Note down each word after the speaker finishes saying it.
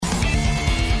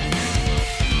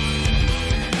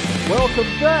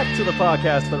Welcome back to the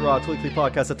podcast that rocks, weekly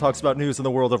podcast that talks about news in the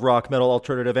world of rock, metal,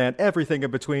 alternative, and everything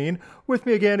in between. With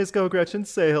me again is Go Gretchen.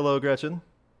 Say hello, Gretchen.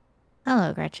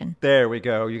 Hello, Gretchen. There we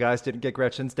go. You guys didn't get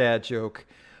Gretchen's dad joke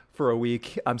for a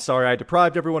week. I'm sorry I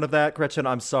deprived everyone of that. Gretchen,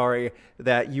 I'm sorry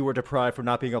that you were deprived from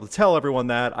not being able to tell everyone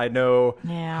that. I know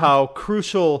how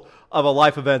crucial of a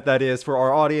life event that is for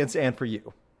our audience and for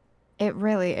you. It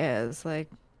really is. Like,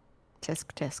 tisk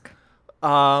tisk.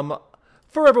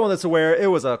 For everyone that's aware, it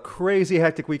was a crazy,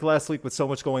 hectic week last week with so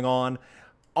much going on.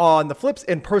 On the flips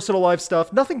and personal life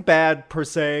stuff, nothing bad per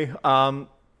se. I'll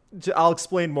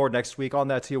explain more next week on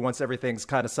that to you once everything's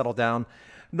kind of settled down.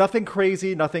 Nothing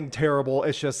crazy, nothing terrible.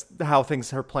 It's just how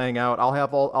things are playing out.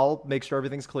 I'll make sure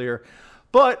everything's clear.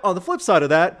 But on the flip side of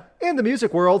that, in the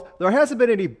music world, there hasn't been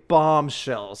any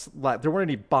bombshells. There weren't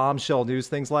any bombshell news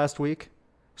things last week.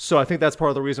 So I think that's part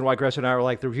of the reason why Gretchen and I were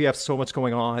like, we have so much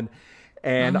going on.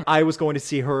 And I was going to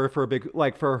see her for a big,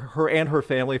 for her and her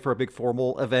family for a big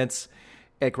formal event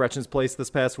at Gretchen's place this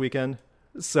past weekend.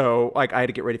 So I had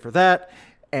to get ready for that.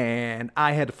 And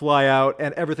I had to fly out,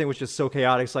 and everything was just so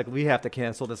chaotic. It's like, we have to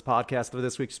cancel this podcast for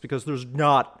this week just because there's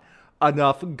not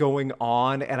enough going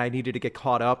on, and I needed to get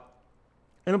caught up.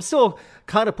 And I'm still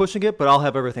kind of pushing it, but I'll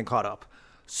have everything caught up.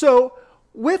 So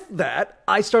with that,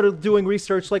 I started doing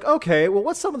research like, okay, well,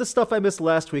 what's some of the stuff I missed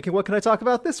last week, and what can I talk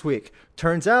about this week?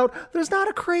 Turns out there's not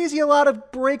a lot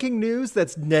of breaking news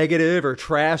that's negative or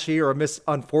trashy or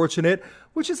unfortunate,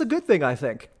 which is a good thing, I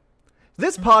think.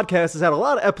 This podcast has had a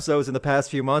lot of episodes in the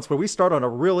past few months where we start on a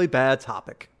really bad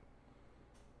topic.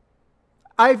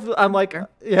 I'm like,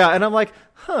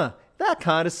 that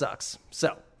kind of sucks.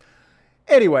 So,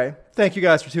 anyway, thank you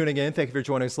guys for tuning in. Thank you for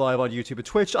joining us live on YouTube and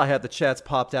Twitch. I had the chats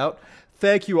popped out.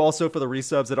 Thank you also for the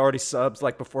resubs that already subs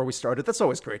like before we started. That's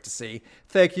always great to see.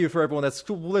 Thank you for everyone that's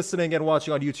listening and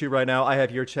watching on YouTube right now. I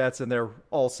have your chats in there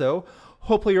also.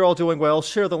 Hopefully you're all doing well.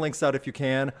 Share the links out if you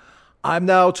can. I'm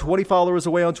now 20 followers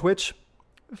away on Twitch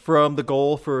from the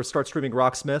goal for start streaming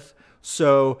Rocksmith.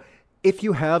 So if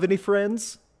you have any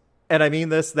friends, and I mean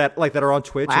this, that are on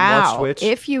Twitch and watch Twitch.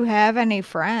 If you have any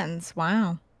friends,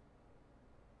 wow.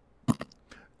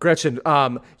 Gretchen,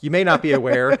 you may not be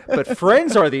aware, but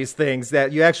friends are these things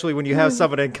that you actually, when you have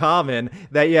someone in common,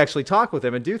 that you actually talk with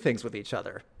them and do things with each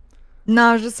other. No,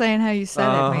 I was just saying how you said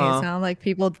it made it sound like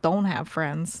people don't have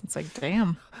friends. It's like,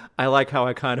 damn. I like how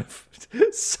I kind of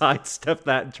sidestepped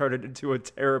that and turned it into a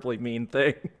terribly mean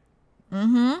thing.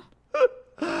 Mm-hmm.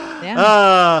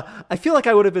 Yeah. I feel like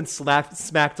I would have been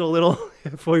smacked a little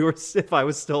if I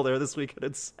was still there this weekend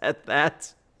and said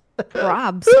that.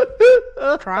 Probs.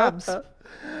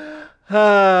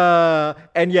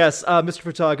 And yes, Mr.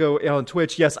 Furtago on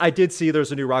Twitch. Yes, I did see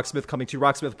there's a new Rocksmith coming to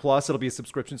Rocksmith Plus. It'll be a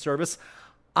subscription service.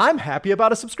 I'm happy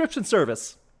about a subscription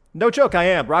service. No joke, I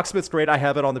am. Rocksmith's great. I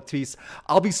have it on the piece.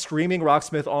 I'll be streaming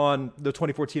Rocksmith on the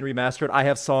 2014 remastered. I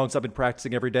have songs I've been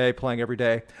practicing every day, playing every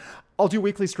day. I'll do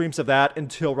weekly streams of that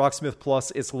until Rocksmith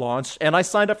Plus is launched. And I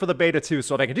signed up for the beta too,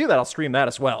 so if I can do that, I'll stream that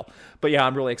as well. But yeah,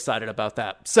 I'm really excited about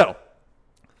that. So,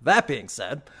 that being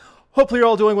said, hopefully you're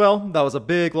all doing well. That was a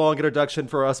big, long introduction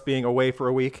for us being away for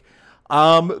a week.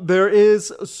 There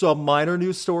is some minor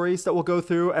news stories that we'll go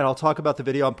through, and I'll talk about the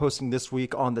video I'm posting this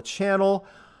week on the channel.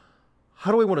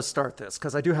 How do we want to start this?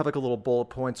 Because I do have like a little bullet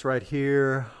points right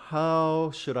here. How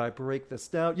should I break this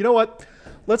down? You know what?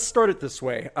 Let's start it this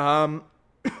way. I'm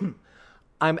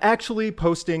actually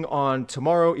posting on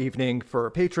tomorrow evening for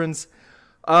patrons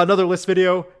another list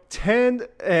video, 10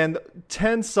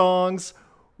 songs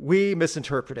we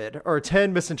misinterpreted, or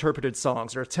 10 misinterpreted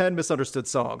songs, or 10 misunderstood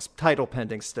songs. Title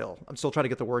pending still. I'm still trying to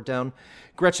get the word down.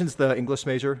 Gretchen's the English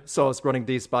major, so I was running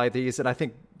these by these, and I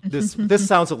think this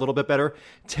sounds a little bit better.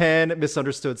 10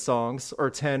 misunderstood songs, or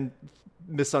 10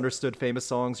 misunderstood famous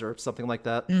songs, or something like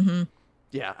that. Mm-hmm.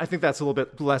 Yeah, I think that's a little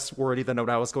bit less wordy than what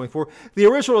I was going for. The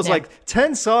original was like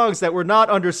 10 songs that were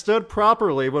not understood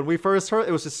properly when we first heard.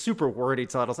 It was just super wordy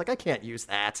title. I was like, I can't use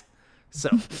that. So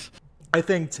I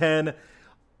think 10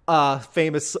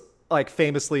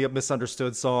 famously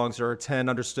misunderstood songs, or 10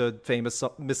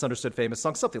 misunderstood famous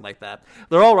songs, something like that.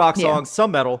 They're all rock songs,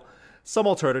 some metal, some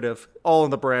alternative, all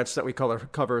in the branch that we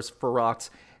covers for rocks.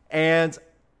 And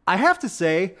I have to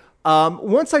say,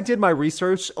 once I did my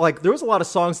research, there was a lot of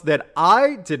songs that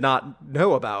I did not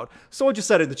know about. Someone just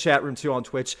said in the chat room too on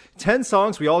Twitch, 10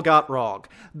 songs we all got wrong.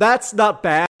 That's not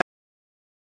bad.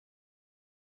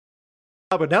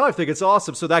 But now I think it's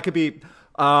awesome. So that could be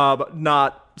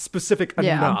not specific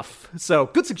enough. So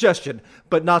good suggestion,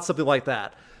 but not something like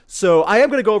that. So I am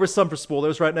going to go over some for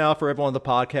spoilers right now for everyone on the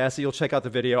podcast. So you'll check out the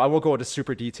video. I won't go into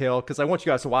super detail because I want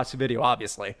you guys to watch the video,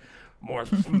 obviously, more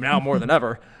than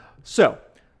ever. So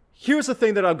Here's the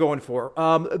thing that I'm going for.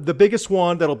 The biggest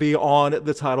one that'll be on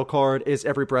the title card is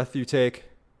Every Breath You Take.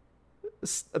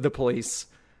 The Police,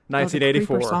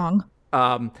 1984. The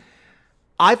song.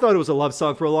 I thought it was a love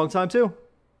song for a long time too.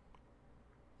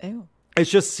 Ew. It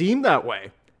just seemed that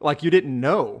way. Like you didn't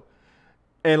know.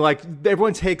 And like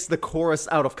everyone takes the chorus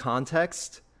out of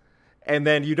context and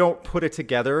then you don't put it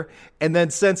together. And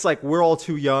then since like we're all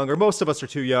too young, or most of us are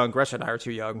too young, Gretchen and I are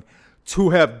too young,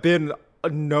 to have been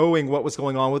knowing what was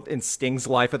going on in Sting's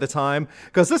life at the time,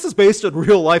 because this is based on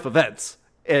real life events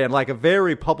and like a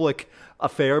very public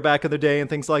affair back in the day and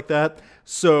things like that.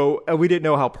 So we didn't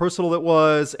know how personal it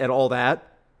was and all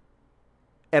that.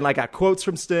 And I got quotes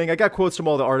from Sting. I got quotes from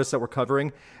all the artists that we're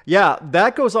covering. Yeah,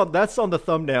 that goes on. That's on the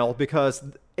thumbnail because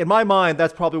in my mind,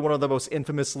 that's probably one of the most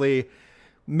infamously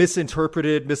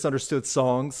misinterpreted, misunderstood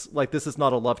songs. Like, this is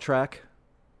not a love track.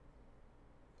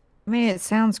 I mean, it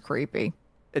sounds creepy.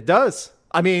 It does.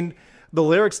 I mean, the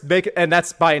lyrics make it, and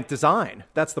that's by design.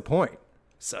 That's the point.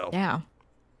 So yeah.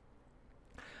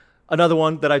 Another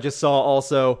one that I just saw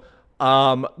also.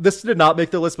 This did not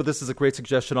make the list, but this is a great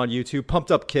suggestion on YouTube.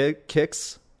 Pumped Up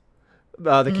Kicks.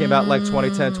 That came out like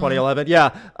 2010, 2011. Yeah.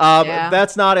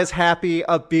 That's not as happy,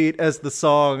 upbeat as the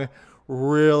song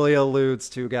really alludes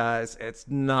to, guys. It's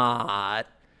not.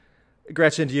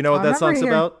 Gretchen, do you know what that song's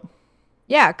about?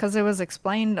 Yeah, because it was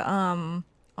explained on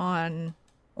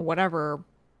whatever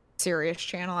Sirius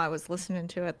channel I was listening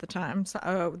to at the time.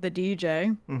 So, the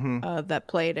DJ that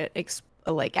played it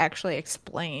actually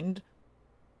explained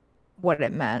what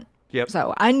it meant. Yep.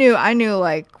 So I knew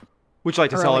like would you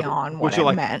like to tell everyone what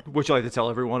it meant. Would you like to tell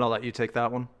everyone? I'll let you take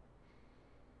that one.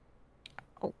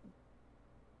 Oh,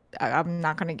 I'm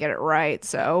not gonna get it right,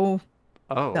 so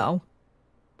no.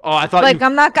 Oh, I thought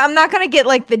I'm not gonna get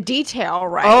like the detail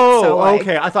right. Oh, so, like,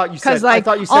 okay. I thought you said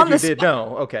you did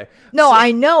know. Okay. No, so,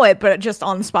 I know it, but just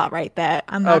on the spot right that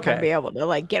I'm not gonna be able to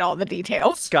like get all the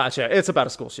details. Gotcha. It's about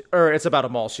it's about a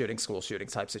mall shooting, school shooting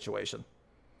type situation.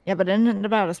 Yeah, but isn't it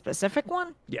about a specific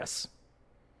one? Yes.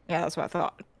 Yeah, that's what I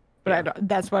thought. But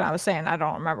that's what I was saying. I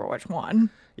don't remember which one.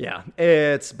 Yeah,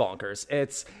 it's bonkers.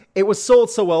 It was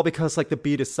sold so well because like the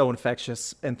beat is so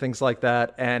infectious and things like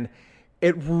that, and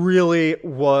it really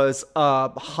was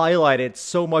highlighted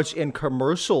so much in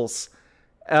commercials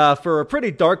for a pretty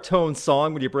dark tone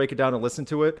song. When you break it down and listen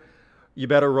to it, you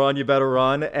better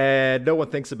run, and no one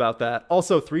thinks about that.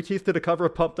 Also, Three Teeth did a cover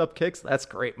of Pumped Up Kicks. That's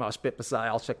great, Mosh Pit Messiah.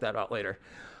 I'll check that out later.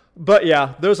 But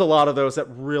yeah, there's a lot of those that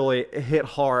really hit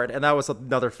hard, and that was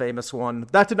another famous one.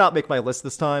 That did not make my list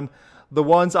this time. The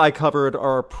ones I covered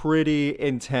are pretty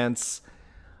intense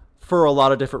for a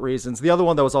lot of different reasons. The other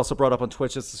one that was also brought up on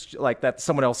Twitch is like that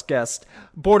someone else guessed.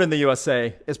 Born in the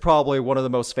USA is probably one of the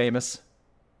most famous.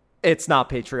 It's not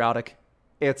patriotic.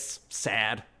 It's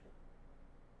sad.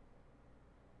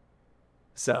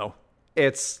 So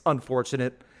it's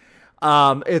unfortunate.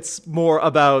 It's more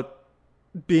about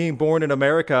being born in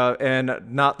America and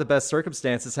not the best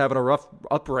circumstances, having a rough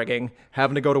upbringing,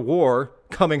 having to go to war,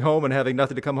 coming home and having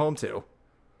nothing to come home to.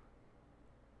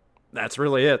 That's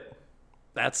really it.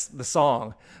 That's the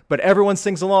song. But everyone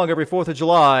sings along every 4th of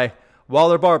July while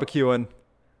they're barbecuing.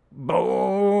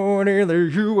 Born in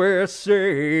the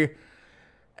USA.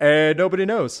 And nobody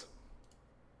knows.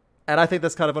 And I think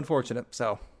that's kind of unfortunate.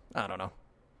 So, I don't know.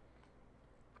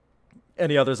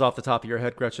 Any others off the top of your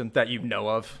head, Gretchen, that you know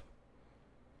of?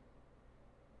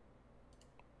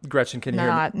 Gretchen, can you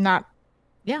hear me?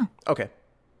 Yeah. Okay.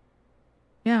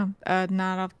 Yeah,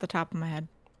 not off the top of my head.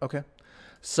 Okay.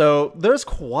 So there's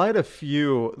quite a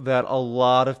few that a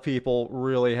lot of people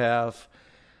really have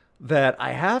that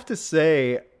I have to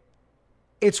say,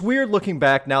 it's weird looking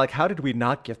back now, like how did we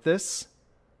not get this?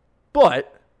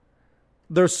 But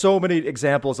there's so many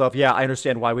examples of, yeah, I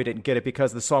understand why we didn't get it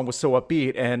because the song was so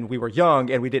upbeat and we were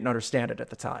young and we didn't understand it at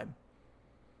the time.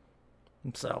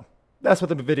 So that's what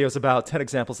the video is about. 10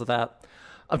 examples of that.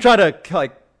 I'm trying to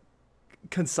like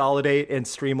consolidate and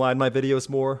streamline my videos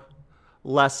more.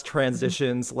 Less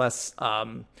transitions, less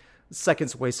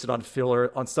seconds wasted on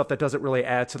filler, on stuff that doesn't really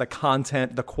add to the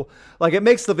content. Like it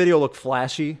makes the video look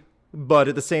flashy, but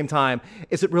at the same time,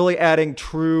 is it really adding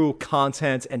true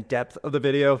content and depth of the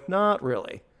video? Not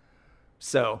really.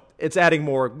 So it's adding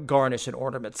more garnish and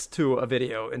ornaments to a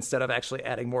video instead of actually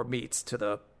adding more meats to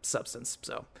the substance.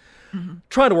 So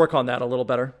trying to work on that a little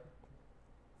better.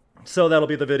 So that'll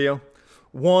be the video.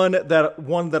 One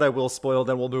that I will spoil,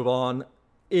 then we'll move on,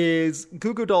 is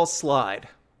Goo Goo Dolls Slide.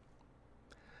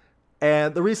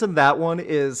 And the reason that one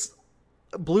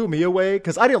blew me away,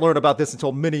 because I didn't learn about this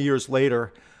until many years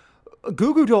later.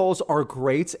 Goo Goo Dolls are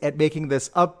great at making this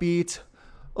upbeat,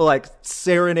 like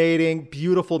serenading,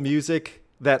 beautiful music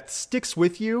that sticks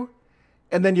with you.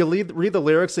 and then you read the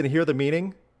lyrics and hear the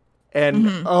meaning, and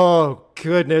oh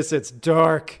goodness, it's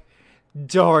dark,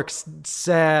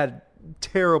 sad,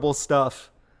 terrible stuff.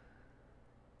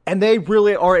 And they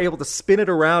really are able to spin it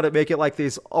around and make it like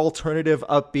these alternative,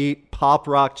 upbeat pop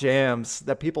rock jams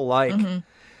that people like. I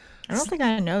don't think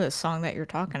I know this song that you're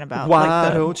talking about. Why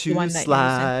like don't you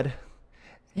slide?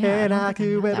 And I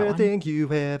do everything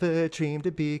you ever dreamed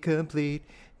to be complete.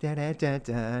 Da, da, da,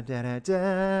 da, da, da,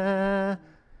 da.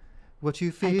 What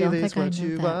you feel is what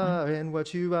you are, and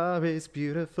what you are is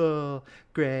beautiful,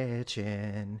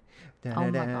 Gretchen. Da, Oh my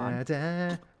da, God.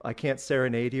 da. I can't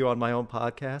serenade you on my own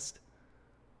podcast.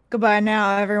 Goodbye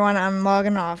now, everyone. I'm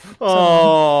logging off.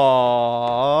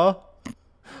 Aww.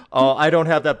 Oh, I don't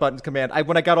have that button command.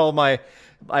 When I got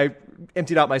I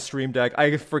emptied out my Stream Deck.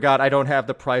 I forgot I don't have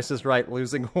the Price is Right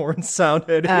losing horn sound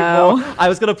anymore. I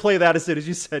was going to play that as soon as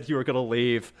you said you were going to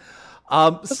leave.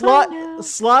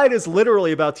 Slide is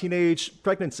literally about teenage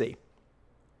pregnancy.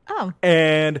 Oh.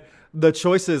 And the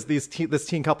choices this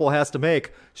teen couple has to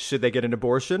make. Should they get an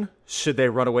abortion? Should they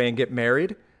run away and get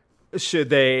married? Should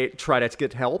they try to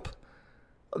get help?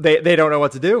 They don't know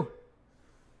what to do.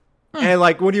 And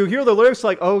like when you hear the lyrics,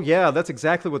 like, oh yeah, that's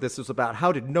exactly what this was about.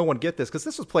 How did no one get this? Because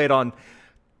this was played on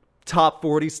top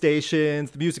 40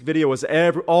 stations. The music video was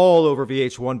all over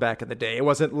VH1 back in the day. It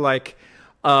wasn't like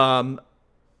the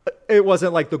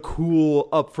cool,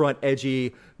 upfront,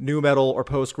 edgy new metal or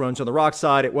post grunge on the rock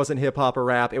side. It wasn't hip hop or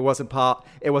rap. It wasn't pop.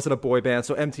 It wasn't a boy band.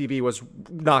 So MTV was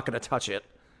not going to touch it.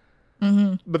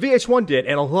 But VH1 did,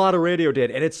 and a lot of radio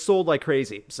did, and it sold like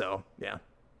crazy. So yeah.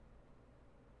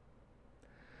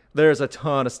 There's a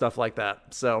ton of stuff like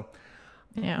that. So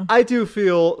yeah, I do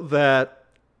feel that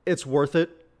it's worth it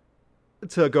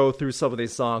to go through some of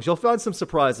these songs. You'll find some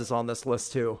surprises on this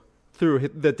list too through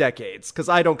the decades, because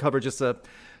I don't cover just a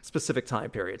specific time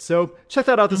period. So check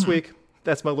that out this week.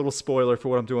 That's my little spoiler for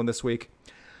what I'm doing this week.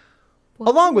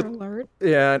 Along with alert.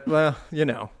 Yeah, well, you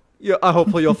know,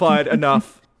 hopefully you'll find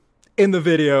enough in the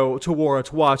video to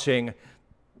warrant watching.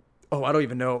 Oh, I don't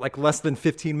even know, like less than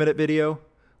 15-minute video,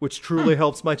 which truly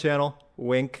helps my channel.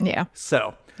 Wink. Yeah.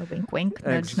 So. A wink, wink,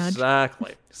 nudge, nudge.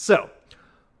 Exactly. So,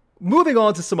 moving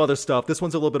on to some other stuff. This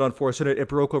one's a little bit unfortunate. It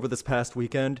broke over this past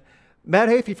weekend. Matt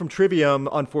Hafey from Trivium,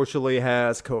 unfortunately,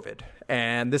 has COVID.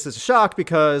 And this is a shock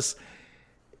because,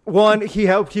 one, he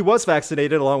was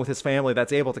vaccinated along with his family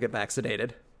that's able to get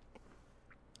vaccinated.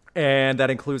 And that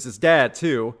includes his dad,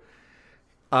 too.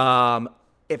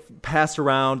 It passed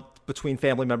around between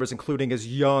family members, including his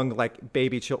young, like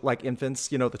infants,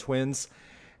 the twins.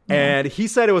 Mm-hmm. And he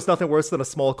said it was nothing worse than a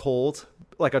small cold,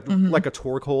 like a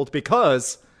tour cold,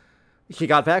 because he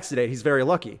got vaccinated. He's very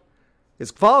lucky. His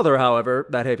father, however,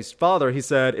 Matt Hafey's father, he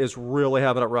said, is really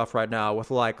having it rough right now with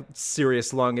like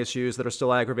serious lung issues that are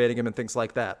still aggravating him and things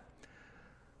like that.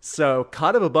 So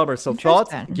kind of a bummer. So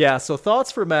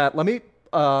thoughts for Matt. Let me.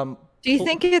 Do you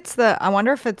think I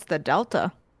wonder if it's the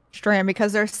Delta strand,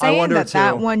 because they're saying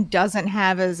that one doesn't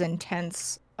have as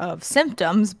intense of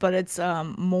symptoms, but it's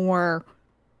more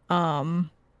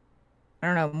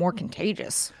more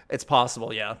contagious. It's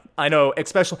possible, yeah. I know,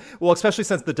 especially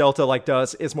since the Delta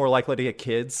is more likely to get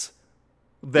kids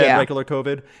than regular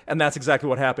COVID, and that's exactly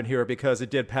what happened here because it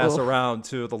did pass around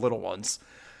to the little ones.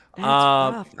 That's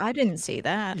rough. I didn't see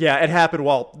that. Yeah, it happened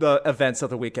while the events of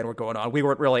the weekend were going on. We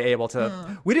weren't really able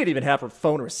to. We didn't even have a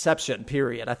phone reception.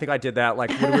 Period. I think I did that when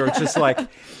we were just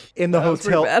in the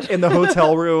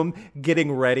hotel room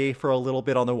getting ready for a little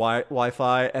bit on the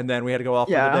Wi-Fi, and then we had to go off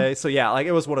for the day. So yeah,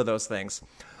 it was one of those things.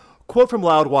 Quote from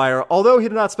Loudwire: although he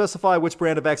did not specify which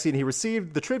brand of vaccine he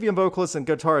received, the Trivium vocalist and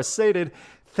guitarist stated,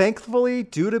 "Thankfully,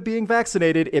 due to being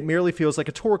vaccinated, it merely feels like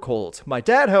a tour cold. My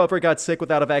dad, however, got sick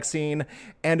without a vaccine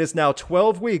and is now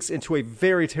 12 weeks into a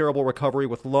very terrible recovery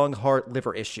with lung, heart,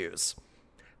 liver issues."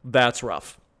 That's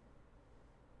rough.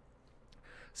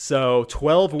 So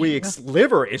 12 weeks,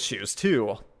 liver issues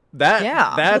too. That's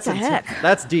what the heck?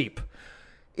 That's deep.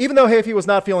 Even though Hafey was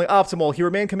not feeling optimal, he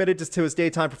remained committed to his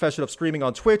daytime profession of streaming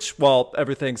on Twitch while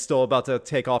everything's still about to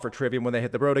take off for Trivium when they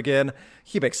hit the road again.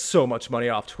 He makes so much money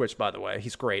off Twitch, by the way.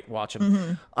 He's great. Watch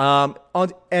him.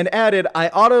 And added, "I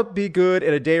ought to be good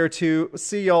in a day or two.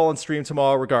 See y'all on stream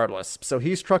tomorrow regardless." So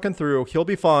he's trucking through. He'll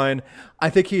be fine. I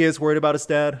think he is worried about his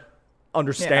dad,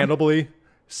 understandably. Yeah.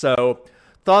 So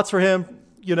thoughts for him,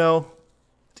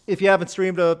 if you haven't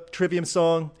streamed a Trivium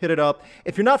song, hit it up.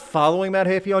 If you're not following Matt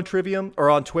Hafey on Trivium or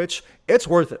on Twitch, it's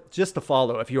worth it just to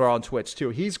follow if you are on Twitch too.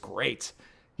 He's great.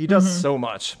 He does so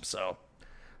much. So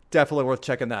definitely worth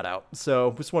checking that out.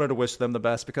 So just wanted to wish them the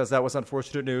best because that was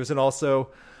unfortunate news. And also,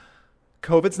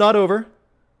 COVID's not over,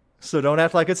 so don't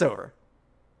act like it's over.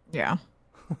 Yeah.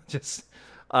 Just,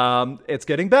 it's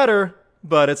getting better,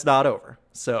 but it's not over.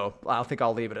 So I think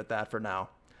I'll leave it at that for now.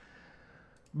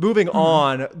 Moving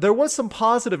on, there was some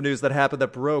positive news that happened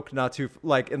that broke not too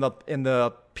in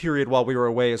the period while we were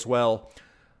away as well.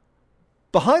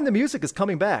 Behind the Music is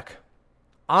coming back.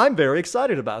 I'm very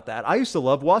excited about that. I used to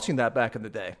love watching that back in the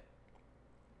day.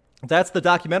 That's the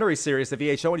documentary series that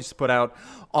VH1 used to put out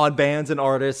on bands and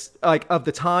artists like of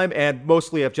the time and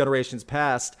mostly of generations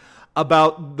past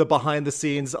about the behind the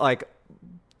scenes like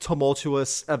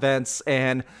tumultuous events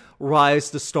and rise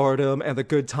to stardom and the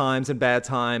good times and bad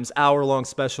times, hour-long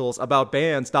specials about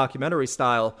bands, documentary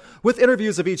style, with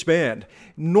interviews of each band.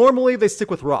 Normally, they stick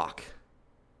with rock.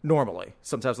 Normally.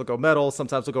 Sometimes they'll go metal,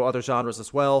 sometimes they'll go other genres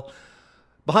as well.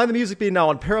 Behind the Music being now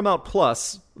on Paramount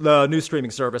Plus, the new streaming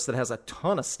service that has a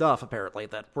ton of stuff, apparently,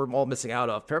 that we're all missing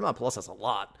out of. Paramount Plus has a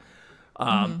lot.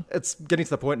 It's getting to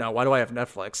the point now, why do I have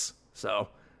Netflix? So,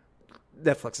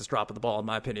 Netflix is dropping the ball, in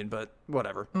my opinion, but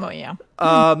whatever. Oh, yeah.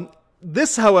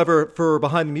 This, however, for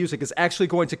Behind the Music is actually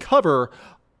going to cover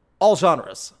all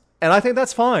genres. And I think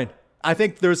that's fine. I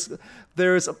think there's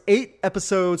 8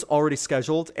 episodes already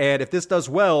scheduled. And if this does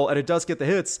well and it does get the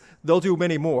hits, they'll do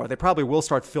many more. They probably will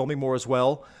start filming more as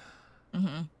well.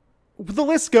 Mm-hmm. The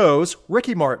list goes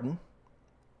Ricky Martin,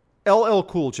 LL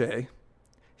Cool J,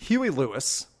 Huey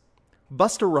Lewis,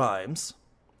 Busta Rhymes,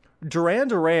 Duran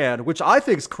Duran, which I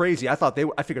think is crazy. I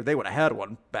figured they would have had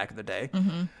one back in the day.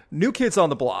 Mm-hmm. New Kids on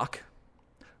the Block,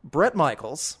 Bret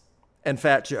Michaels, and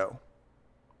Fat Joe.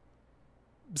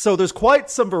 So there's quite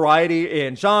some variety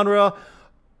in genre,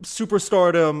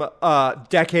 superstardom,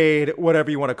 decade, whatever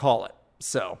you want to call it.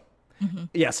 So,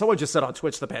 yeah, someone just said on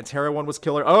Twitch the Pantera one was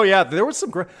killer. Oh yeah, there was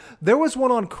there was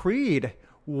one on Creed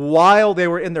while they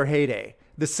were in their heyday.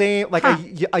 The same, like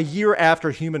a year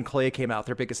after Human Clay came out,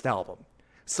 their biggest album.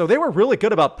 So they were really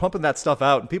good about pumping that stuff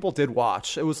out, and people did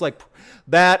watch. It was like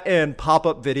that and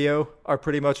pop-up video are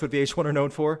pretty much what VH1 are known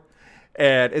for.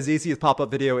 And as easy as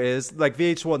pop-up video is, like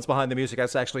VH1's Behind the Music,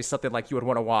 that's actually something like you would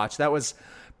want to watch. That was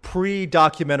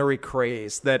pre-documentary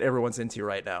craze that everyone's into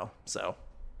right now. So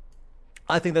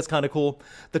I think that's kind of cool.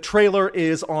 The trailer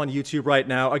is on YouTube right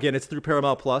now. Again, it's through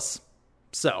Paramount Plus.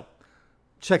 So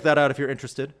check that out if you're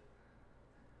interested.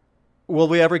 Will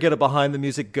we ever get a Behind the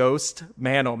Music Ghost?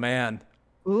 Man, oh man.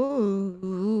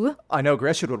 Ooh. I know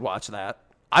Gresham would watch that.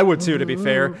 I would too, to be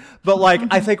fair. But like,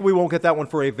 I think we won't get that one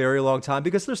for a very long time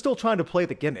because they're still trying to play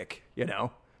the gimmick, you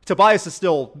know? Tobias is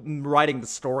still writing the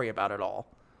story about it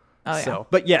all. Oh, yeah. So,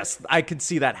 but yes, I can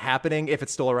see that happening if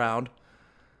it's still around.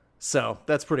 So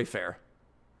that's pretty fair.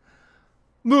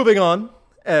 Moving on,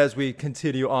 as we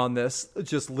continue on this,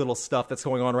 just little stuff that's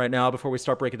going on right now before we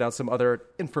start breaking down some other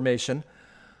information.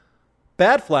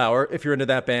 Bad Flower, if you're into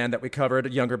that band that we covered, a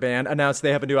younger band, announced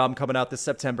they have a new album coming out this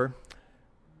September.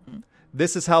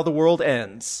 This Is How the World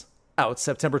Ends, out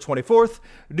September 24th.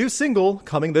 New single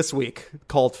coming this week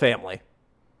called Family.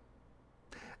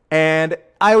 And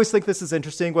I always think this is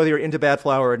interesting, whether you're into Bad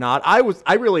Flower or not.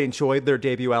 I really enjoyed their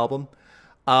debut album.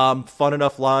 Fun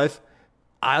enough live.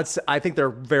 I think they're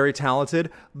very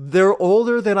talented. They're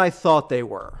older than I thought they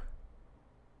were.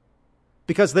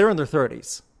 Because they're in their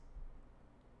 30s.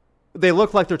 They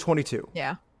look like they're 22.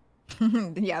 Yeah.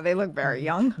 Yeah, they look very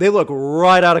young. They look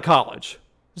right out of college.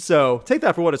 So take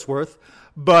that for what it's worth.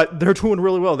 But they're doing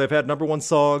really well. They've had #1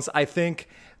 songs. I think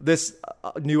this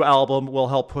new album will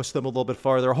help push them a little bit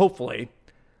farther, hopefully.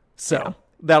 So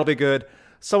that'll be good.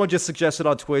 Someone just suggested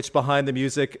on Twitch, Behind the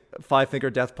Music, 5 Finger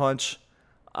Death Punch.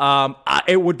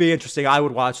 It would be interesting. I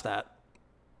would watch that.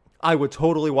 I would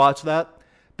totally watch that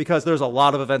because there's a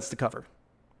lot of events to cover.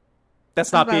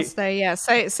 That's not be.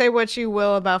 Say what you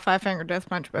will about 5 Finger Death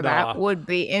Punch, but that would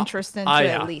be interesting to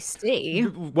at least see.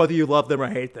 Whether you love them or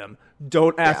hate them,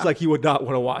 don't act like you would not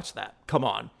want to watch that. Come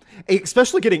on.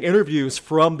 Especially getting interviews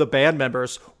from the band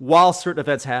members while certain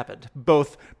events happened,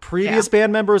 both previous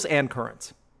band members and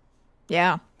current.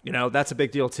 Yeah. You know, that's a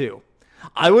big deal too.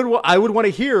 I would want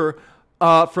to hear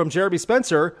from Jeremy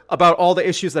Spencer about all the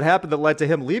issues that happened that led to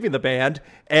him leaving the band.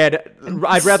 And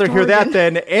I'd rather hear that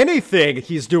than anything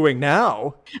he's doing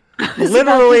now.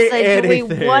 Literally anything.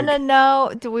 Do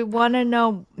we want to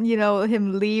know,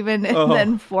 him leaving and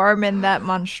then forming that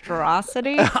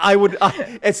monstrosity? I would,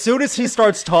 as soon as he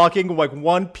starts talking like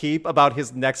one peep about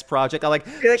his next project, I'm like,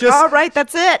 all right,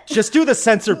 that's it. Just do the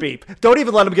censor beep. Don't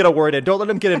even let him get a word in. Don't let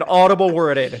him get an audible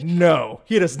word in. No,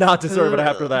 he does not deserve it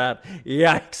after that.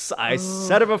 Yikes. I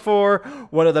said it before.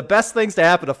 One of the best things to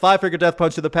happen to 5 Finger Death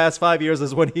Punch in the past 5 years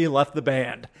is when he left the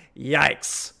band.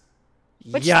 Yikes.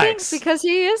 Which stinks because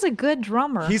he is a good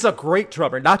drummer. He's a great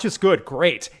drummer. Not just good,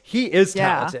 great. He is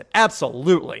talented.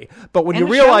 Absolutely. But when you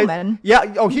realize... showman.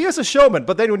 Yeah, he is a showman.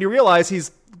 But then when you realize he's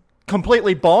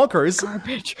completely bonkers.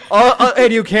 Garbage.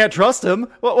 And you can't trust him.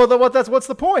 What's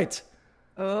the point?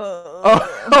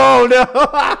 Oh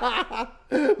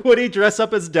no! Would he dress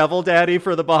up as Devil Daddy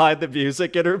for the Behind the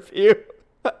Music interview?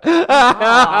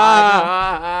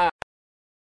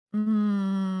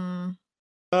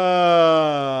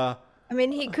 I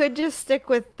mean, he could just stick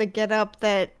with the getup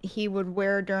that he would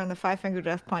wear during the Five Finger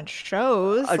Death Punch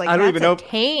shows. Like, I don't even know.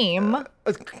 Tame.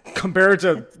 Compared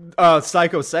to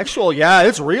Psychosexual, yeah,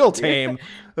 it's real tame.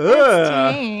 It's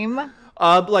tame.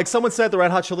 Like someone said, the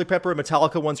Red Hot Chili Pepper and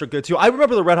Metallica ones are good too. I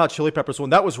remember the Red Hot Chili Peppers one.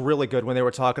 That was really good when they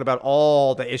were talking about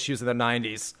all the issues in the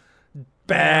 90s.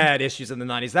 Bad issues in the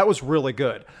 90s. That was really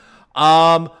good.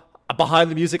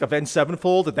 Behind the Music, Avenged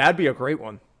Sevenfold, that'd be a great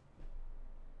one.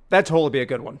 That'd totally be a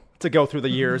good one to go through the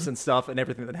years and stuff and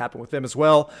everything that happened with them as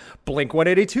well. Blink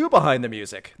 182 Behind the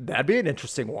Music. That'd be an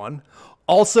interesting one.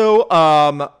 Also,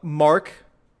 Mark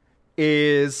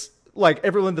is, like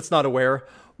everyone that's not aware,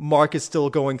 Mark is still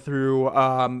going through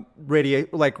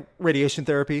radiation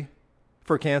therapy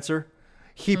for cancer.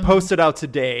 He posted out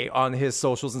today on his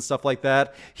socials and stuff like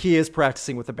that. He is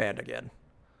practicing with the band again.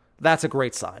 That's a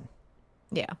great sign.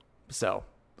 Yeah. So,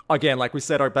 again, like we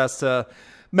said, our best to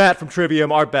Matt from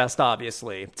Trivium, our best,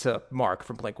 obviously, to Mark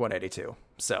from Blink 182.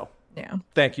 So, yeah.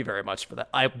 Thank you very much for that.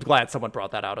 I'm glad someone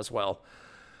brought that out as well.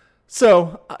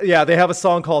 So, yeah, they have a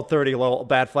song called 30 Little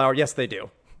Bad Flower. Yes, they do.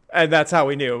 And that's how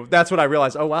we knew. That's when I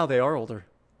realized, oh, wow, they are older.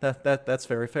 That's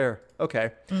very fair.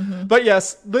 Okay. But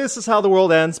yes, This Is How the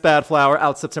World Ends, Bad Flower,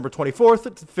 out September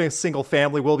 24th. Single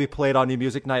Family will be played on New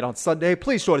Music Night on Sunday.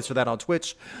 Please join us for that on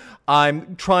Twitch.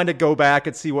 I'm trying to go back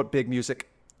and see what big music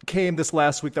came this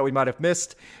last week that we might have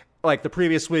missed, like the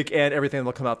previous week, and everything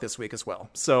that'll come out this week as well.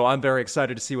 So I'm very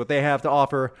excited to see what they have to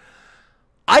offer.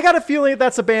 I got a feeling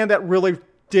that's a band that really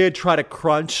did try to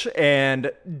crunch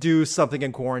and do something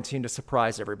in quarantine to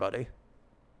surprise everybody.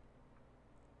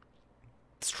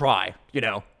 Let's try,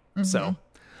 So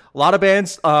a lot of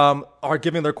bands are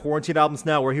giving their quarantine albums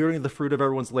now. We're hearing the fruit of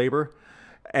everyone's labor,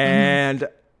 and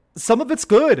some of it's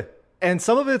good and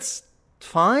some of it's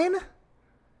fine.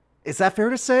 Is that fair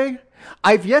to say?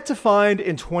 I've yet to find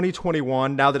in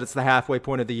 2021, now that it's the halfway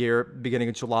point of the year, beginning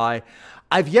of July,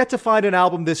 I've yet to find an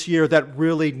album this year that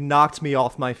really knocked me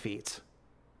off my feet.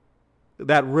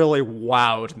 That really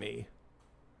wowed me.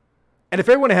 And if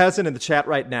everyone hasn't in the chat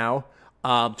right now,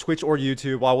 Twitch or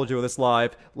YouTube, while we're doing this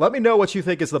live, let me know what you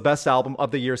think is the best album of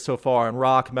the year so far in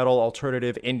rock, metal,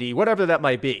 alternative, indie, whatever that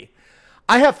might be.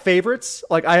 I have favorites.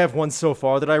 Like, I have one so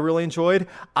far that I really enjoyed.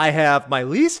 I have my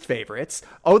least favorites.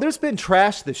 Oh, there's been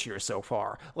trash this year so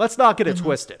far. Let's not get it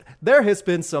twisted. There has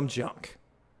been some junk.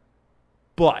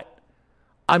 But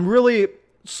I'm really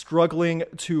struggling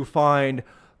to find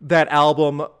that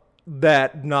album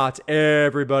that knocked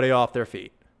everybody off their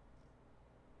feet.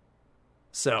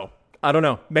 So, I don't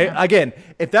know. Again,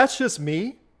 if that's just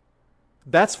me,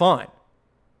 that's fine.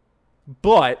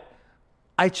 But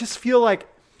I just feel like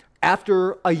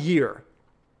after a year,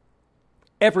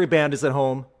 every band is at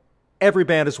home. Every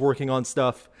band is working on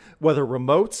stuff, whether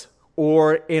remote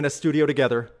or in a studio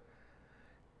together.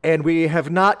 And we have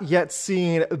not yet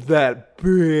seen that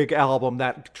big album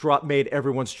that made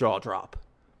everyone's jaw drop.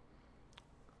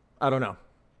 I don't know.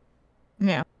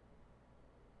 Yeah.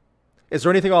 Is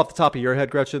there anything off the top of your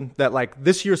head, Gretchen, that like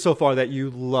this year so far that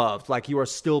you loved, like you are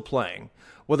still playing?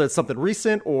 Whether it's something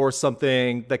recent or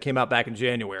something that came out back in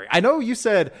January. I know you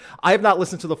said, I have not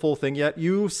listened to the full thing yet.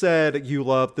 You said you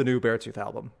loved the new Beartooth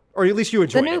album. Or at least you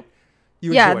enjoyed it.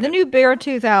 The new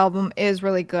Beartooth album is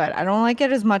really good. I don't like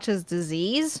it as much as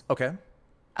Disease. Okay.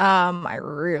 I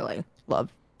really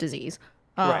love Disease.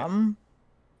 Right.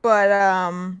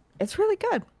 But it's really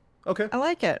good. Okay. I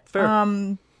like it.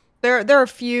 Fair. There are a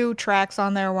few tracks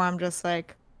on there where I'm just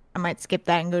like, I might skip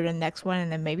that and go to the next one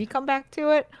and then maybe come back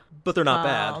to it. But they're not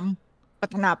bad.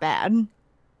 But they're not bad.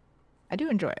 I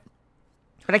do enjoy it.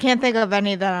 But I can't think of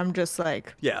any that I'm just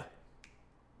like, yeah.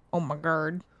 Oh my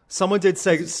god. Someone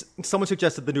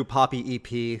suggested the new Poppy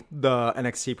EP, the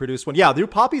NXT produced one. Yeah, the new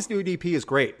Poppy's new EP is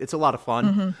great. It's a lot of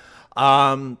fun.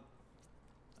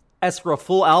 As for a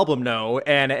full album, no.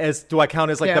 And do I count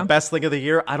as like the best thing of the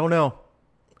year? I don't know.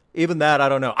 Even that, I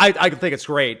don't know. I think it's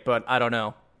great, but I don't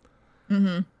know.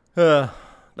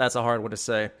 That's a hard one to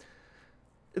say.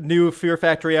 New Fear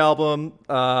Factory album.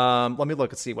 Let me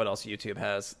look and see what else YouTube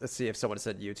has. Let's see if someone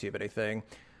said YouTube anything.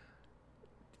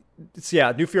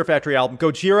 New Fear Factory album.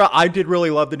 Gojira. I did really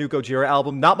love the new Gojira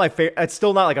album. Not my favorite. It's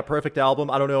still not like a perfect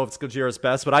album. I don't know if it's Gojira's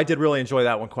best, but I did really enjoy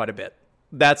that one quite a bit.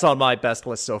 That's on my best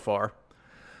list so far.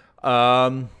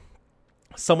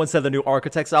 Someone said the new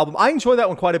Architects album. I enjoy that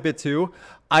one quite a bit too.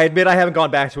 I admit I haven't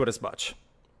gone back to it as much.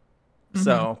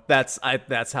 So that's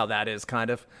how that is kind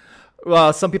of.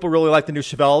 Some people really like the new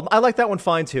Chevelle album. I like that one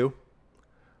fine too.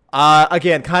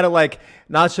 Again, kind of like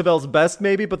not Chevelle's best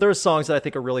maybe, but there are songs that I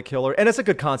think are really killer. And it's a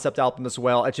good concept album as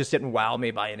well. It just didn't wow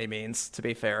me by any means, to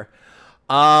be fair.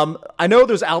 I know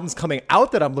there's albums coming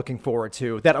out that I'm looking forward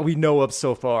to that we know of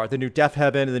so far. The new Deaf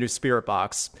Heaven and the new Spirit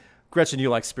Box. Gretchen, you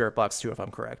like Spirit Box too, if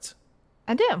I'm correct.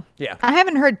 I do. Yeah. I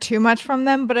haven't heard too much from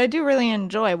them, but I do really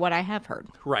enjoy what I have heard.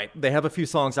 Right. They have a few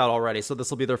songs out already, so this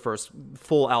will be their first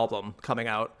full album coming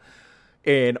out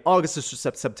in August or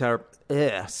September.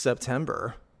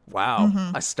 September.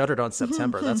 Wow. I stuttered on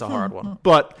September. That's a hard one.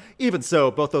 But even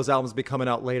so, both those albums will be coming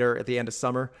out later at the end of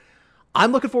summer.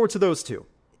 I'm looking forward to those two.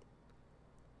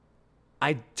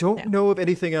 I don't know of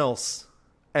anything else.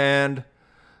 And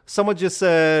someone just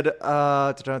said,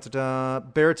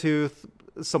 Beartooth.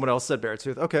 Someone else said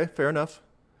Beartooth. Okay, fair enough.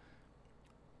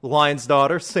 Lion's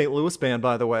Daughter, St. Louis band,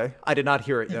 by the way. I did not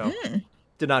hear it, though.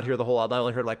 Did not hear the whole album. I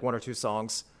only heard like one or two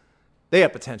songs. They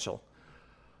have potential.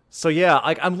 So yeah,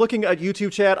 I'm looking at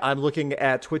YouTube chat. I'm looking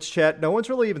at Twitch chat. No one's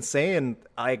really even saying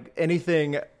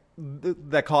anything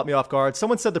that caught me off guard.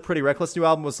 Someone said the Pretty Reckless new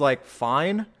album was like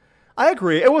fine. I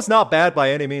agree. It was not bad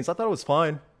by any means. I thought it was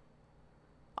fine.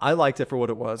 I liked it for what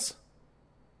it was.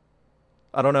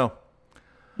 I don't know.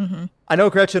 I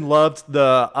know Gretchen loved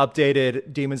the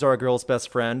updated Demons Are a Girl's Best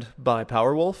Friend by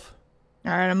Powerwolf.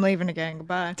 All right, I'm leaving again.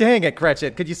 Goodbye. Dang it,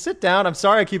 Gretchen. Could you sit down? I'm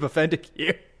sorry I keep offending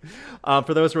you.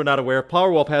 For those who are not aware,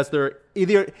 Powerwolf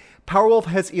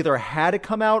has either had it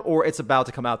come out or it's about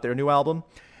to come out, their new album.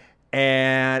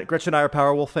 And Gretchen and I are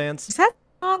Powerwolf fans. Is that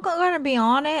song going to be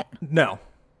on it? No.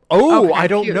 Oh, okay, I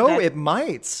don't know. It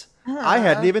might. I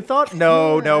hadn't even thought.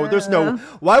 No, there's no.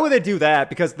 Why would they do that?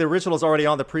 Because the original is already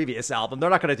on the previous album. They're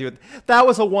not going to do it. That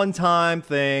was a one-time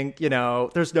thing.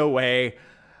 There's no way.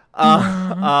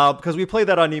 Because we played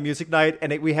that on New Music Night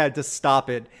and we had to stop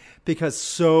it because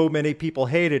so many people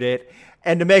hated it.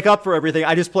 And to make up for everything,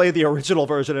 I just played the original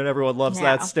version and everyone loves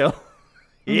that still.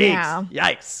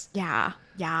 Yikes.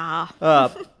 Yeah.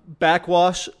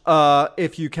 Backwash,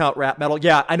 if you count rap metal.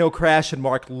 Yeah, I know Crash and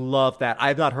Mark love that. I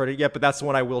have not heard it yet, but that's the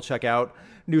one I will check out.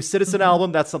 New Citizen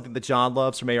album, that's something that John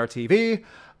loves from ARTV.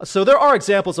 So there are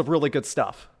examples of really good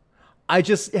stuff. I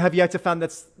just have yet to find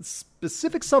that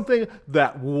specific something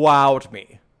that wowed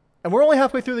me. And we're only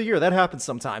halfway through the year. That happens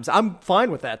sometimes. I'm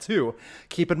fine with that too.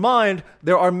 Keep in mind,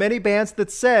 there are many bands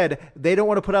that said they don't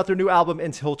want to put out their new album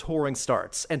until touring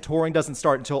starts. And touring doesn't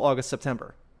start until August,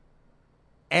 September.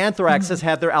 Anthrax has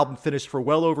had their album finished for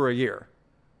well over a year.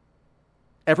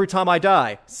 Every Time I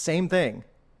Die, same thing.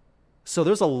 So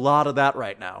there's a lot of that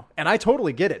right now. And I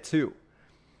totally get it too.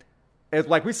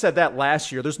 Like we said that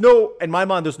last year, in my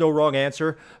mind, there's no wrong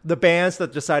answer. The bands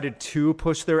that decided to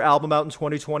push their album out in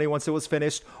 2020 once it was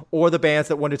finished, or the bands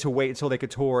that wanted to wait until they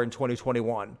could tour in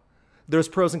 2021. There's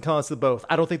pros and cons to both.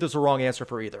 I don't think there's a wrong answer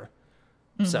for either.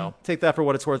 So take that for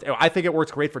what it's worth. I think it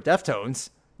works great for Deftones.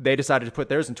 They decided to put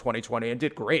theirs in 2020 and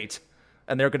did great.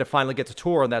 And they're going to finally get to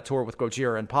tour on that tour with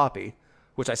Gojira and Poppy,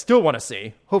 which I still want to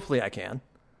see. Hopefully I can.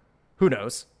 Who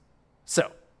knows?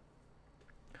 So,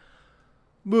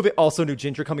 moving. Also, new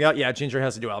Ginger coming out. Yeah, Ginger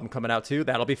has a new album coming out too.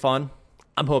 That'll be fun.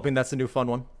 I'm hoping that's a new fun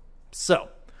one. So,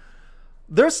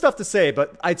 there's stuff to say,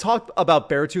 but I talked about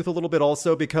Beartooth a little bit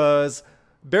also because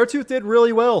Beartooth did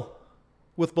really well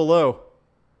with Below.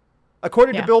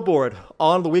 According to Billboard,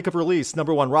 on the week of release,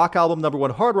 #1 rock album,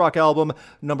 #1 hard rock album,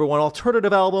 #1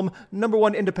 alternative album,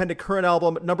 #1 independent current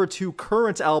album, #2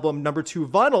 current album, #2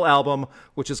 vinyl album,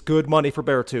 which is good money for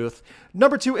Beartooth,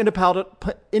 #2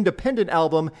 independent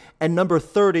album, and number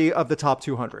 30 of the top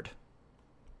 200.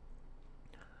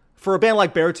 For a band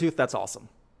like Beartooth, that's awesome.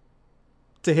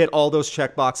 To hit all those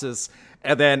check boxes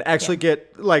and then actually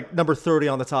get like number 30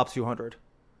 on the top 200.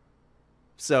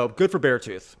 So good for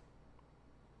Beartooth.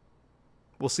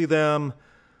 We'll see them,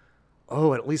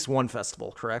 at least one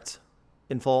festival, correct?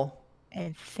 In fall?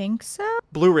 I think so.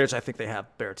 Blue Ridge, I think they have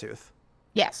Beartooth.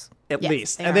 Yes. At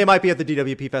least. And they might be at the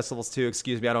DWP festivals too.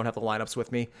 Excuse me, I don't have the lineups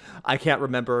with me. I can't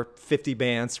remember 50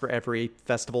 bands for every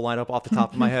festival lineup off the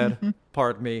top of my head.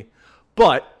 Pardon me.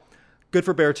 But good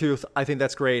for Beartooth. I think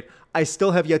that's great. I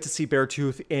still have yet to see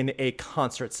Beartooth in a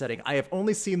concert setting. I've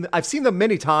seen them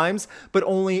many times, but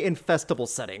only in festival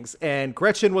settings. And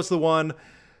Gretchen was the one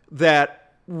that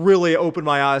really opened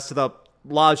my eyes to the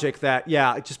logic that,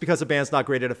 just because a band's not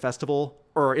great at a festival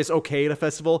or is okay at a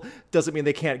festival doesn't mean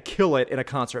they can't kill it in a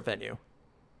concert venue.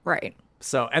 Right.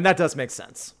 So, and that does make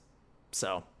sense.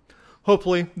 So,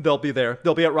 hopefully they'll be there.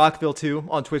 They'll be at Rockville too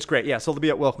on Twitch. Great. Yeah, so they'll be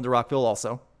at Welcome to Rockville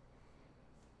also.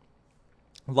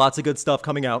 Lots of good stuff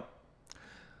coming out.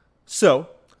 So,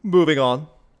 moving on.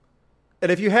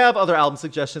 And if you have other album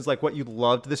suggestions, like what you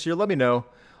loved this year, let me know.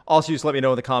 Also, just let me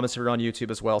know in the comments if you're on YouTube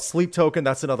as well. Sleep Token,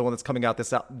 that's another one that's coming out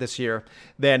this year.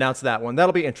 They announced that one.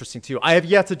 That'll be interesting, too. I have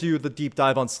yet to do the deep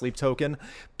dive on Sleep Token.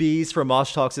 Bees from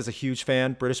Mosh Talks is a huge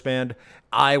fan, British band.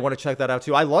 I want to check that out,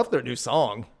 too. I love their new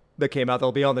song that came out.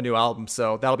 They'll be on the new album,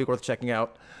 so that'll be worth checking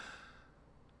out.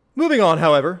 Moving on,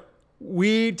 however,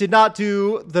 we did not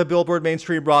do the Billboard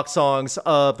Mainstream Rock Songs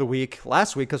of the Week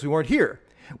last week because we weren't here.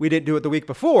 We didn't do it the week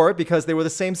before because they were the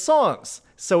same songs.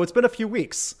 So it's been a few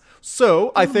weeks.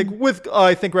 So I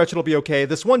think Gretchen will be okay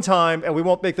this one time, and we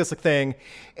won't make this a thing.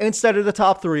 Instead of the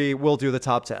top 3, we'll do the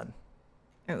top 10.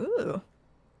 Ooh.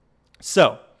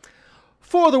 So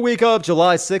for the week of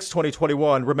July 6,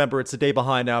 2021, remember it's a day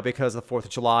behind now because of the 4th of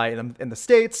July in the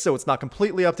States, so it's not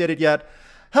completely updated yet.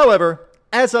 However,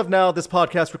 as of now, this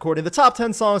podcast recording the top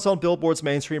 10 songs on Billboard's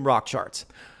Mainstream Rock Chart.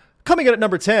 Coming in at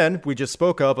number 10, we just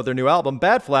spoke of their new album,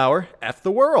 Bad Flower, F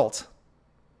the World.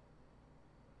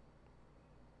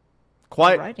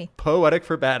 Quite Alrighty. Poetic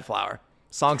for Bad Flower.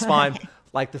 Song's fine.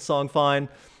 Like the song fine.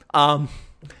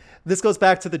 This goes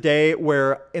back to the day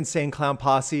where Insane Clown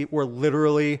Posse were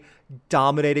literally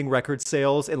dominating record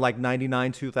sales in like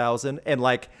 99, 2000 and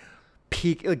like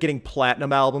getting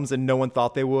platinum albums, and no one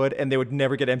thought they would, and they would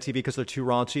never get MTV because they're too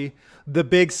raunchy. The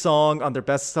big song on their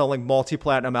best-selling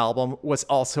multi-platinum album was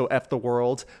also F the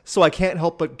World, so I can't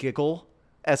help but giggle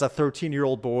as a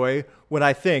 13-year-old boy when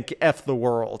I think F the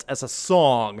World as a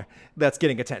song that's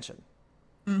getting attention.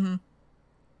 Mm-hmm.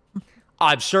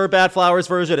 I'm sure Bad Flower's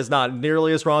version is not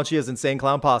nearly as raunchy as Insane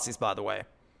Clown Posse's, by the way.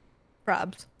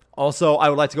 Probs. Also, I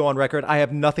would like to go on record. I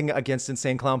have nothing against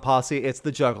Insane Clown Posse. It's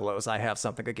the Juggalos I have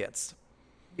something against.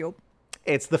 Yup.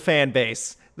 It's the fan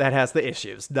base that has the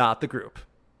issues, not the group.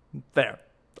 There.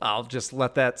 I'll just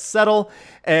let that settle.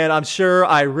 And I'm sure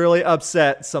I really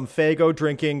upset some Faygo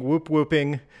drinking,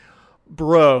 whooping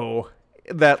bro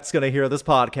that's going to hear this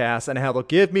podcast and how they'll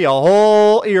give me a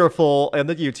whole earful in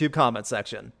the YouTube comment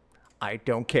section. I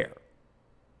don't care.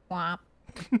 Womp.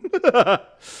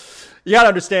 You got to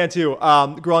understand, too,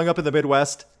 growing up in the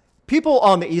Midwest, people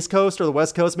on the East Coast or the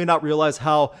West Coast may not realize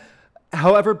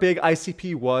however big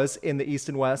ICP was in the East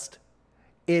and West,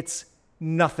 it's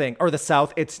nothing, or the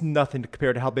South, it's nothing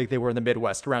compared to how big they were in the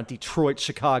Midwest, around Detroit,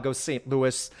 Chicago, St.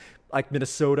 Louis, like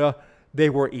Minnesota. They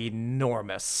were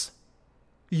enormous.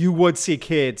 You would see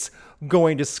kids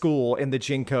going to school in the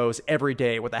Jinkos every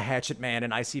day with a Hatchet Man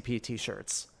and ICP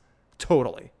t-shirts.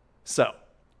 Totally. So,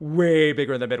 way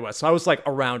bigger in the Midwest. So I was like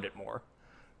around it more.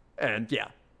 And yeah.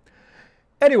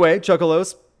 Anyway,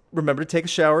 Juggalos, remember to take a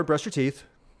shower and brush your teeth.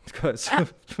 Because,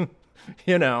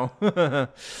 you know.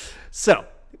 So,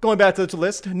 going back to the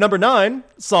list, number 9,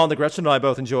 song that Gretchen and I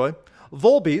both enjoy.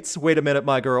 Volbeat's Wait a Minute,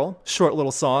 My Girl. Short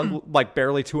little song, like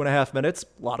barely 2.5 minutes.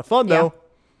 A lot of fun, though.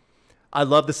 I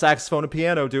love the saxophone and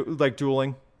piano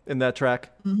dueling in that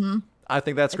track. Mm-hmm. I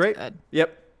think that's great. Good.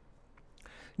 Yep.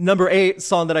 Number 8,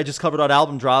 song that I just covered on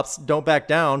Album Drops, Don't Back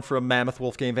Down from Mammoth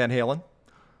Wolfgang Van Halen.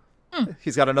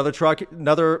 He's got another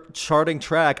charting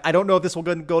track. I don't know if this will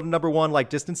go to number 1 like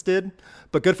Distance did,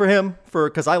 but good for him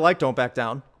because I like Don't Back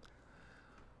Down.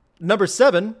 Number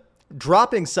 7,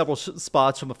 dropping several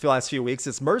spots from the last few weeks,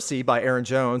 is Mercy by Aaron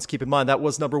Jones. Keep in mind, that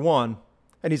was number 1.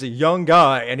 And he's a young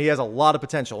guy, and he has a lot of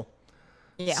potential.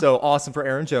 Yeah. So awesome for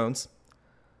Aaron Jones.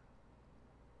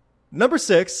 Number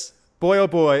 6, boy, oh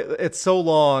boy, it's so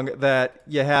long that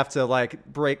you have to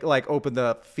open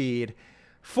the feed.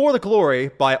 For the Glory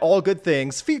by All Good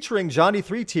Things, featuring Johnny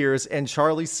Three Tears and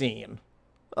Charlie Scene.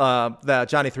 That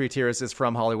Johnny Three Tears is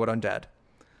from Hollywood Undead.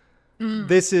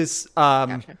 This is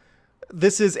Gotcha.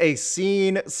 This is a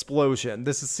scene explosion.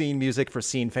 This is scene music for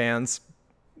scene fans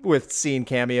with scene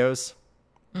cameos.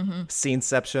 Mm-hmm.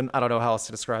 Sceneception. I don't know how else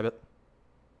to describe it.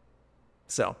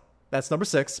 So that's number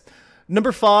 6.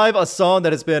 Number 5, a song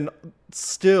that has been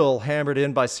still hammered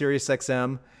in by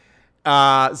SiriusXM.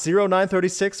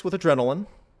 0936 with Adrenaline.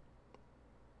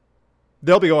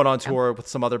 They'll be going on tour with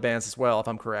some other bands as well, if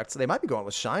I'm correct. So they might be going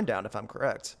with Shinedown, if I'm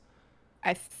correct.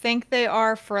 I think they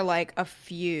are for like a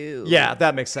few. Yeah,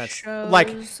 that makes sense. Shows. Like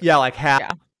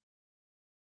half.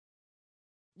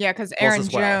 Yeah, because Aaron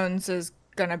as well. Jones is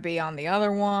gonna be on the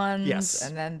other ones. Yes.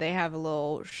 And then they have a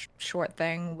little short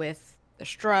thing with the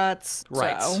Struts.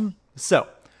 Right. So So,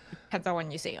 depends on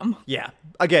when you see them. yeah.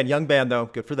 Again, young band though.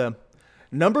 Good for them.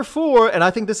 Number 4, and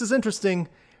I think this is interesting,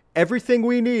 Everything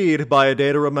We Need by A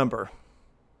Day to Remember.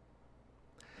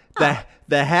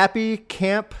 The happy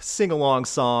camp sing-along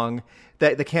song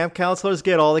that the camp counselors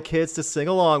get all the kids to sing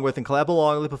along with and clap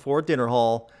along with before dinner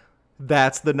hall.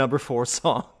 That's the number 4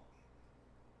 song.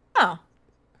 Oh.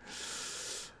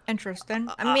 Interesting.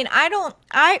 I mean, I don't.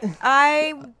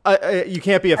 I. You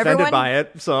can't be offended by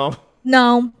it, so.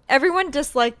 No, everyone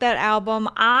disliked that album.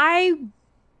 I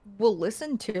will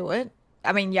listen to it.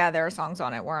 I mean, yeah, there are songs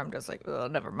on it where I'm just like, oh,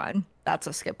 never mind. That's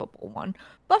a skippable one.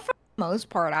 But for the most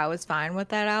part, I was fine with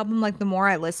that album. Like the more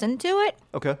I listened to it.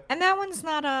 Okay. And that one's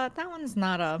not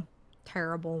a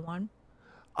terrible one.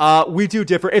 We do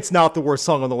differ. It's not the worst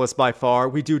song on the list by far.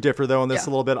 We do differ though on this a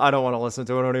little bit. I don't want to listen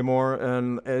to it anymore,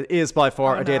 and it is by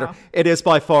far a Day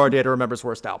to Remember's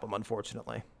worst album,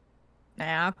 unfortunately.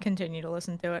 Nah, I'll continue to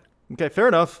listen to it. Okay, fair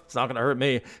enough. It's not going to hurt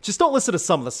me. Just don't listen to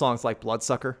some of the songs like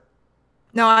Bloodsucker.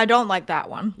 No, I don't like that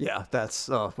one. Yeah, that's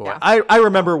boy. Yeah. I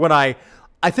remember when I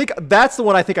think that's the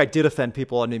one I think I did offend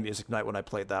people on New Music Night when I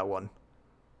played that one.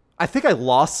 I think I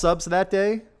lost subs that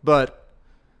day, but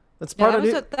that's part of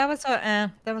it. That was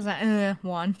a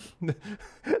one.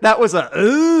 That was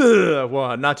a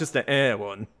one, not just a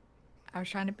one. I was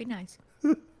trying to be nice.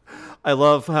 I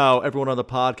love how everyone on the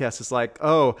podcast is like,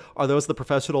 "Oh, are those the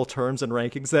professional terms and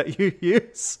rankings that you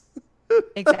use?"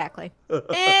 Exactly.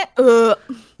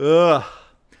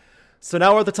 So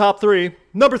now we're at the top 3.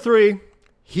 Number 3,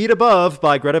 Heat Above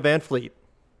by Greta Van Fleet.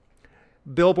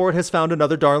 Billboard has found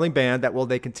another darling band that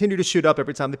they continue to shoot up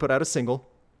every time they put out a single.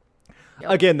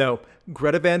 Yep. Again, though,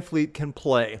 Greta Van Fleet can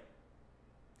play.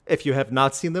 If you have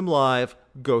not seen them live,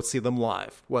 go see them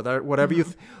live. Whether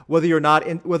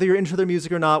you're into their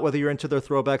music or not, whether you're into their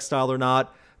throwback style or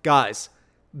not, guys,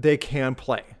 they can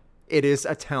play. It is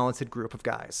a talented group of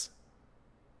guys.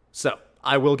 So,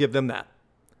 I will give them that.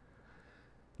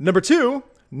 Number 2,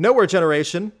 Nowhere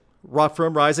Generation, Rock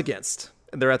From Rise Against.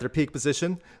 And they're at their peak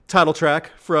position. Title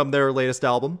track from their latest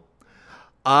album.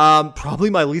 Probably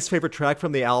my least favorite track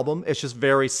from the album. It's just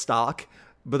very stock.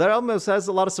 But that album has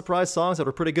a lot of surprise songs that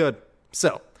are pretty good.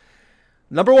 So,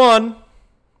 number 1,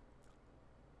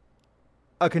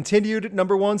 a continued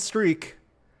number 1 streak.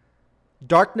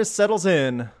 Darkness Settles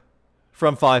In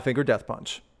from Five Finger Death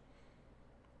Punch.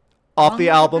 Off the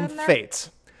album Fate.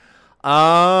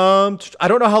 I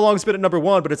don't know how long it's been at number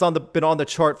 1, but it's been on the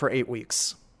chart for 8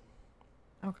 weeks.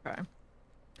 Okay.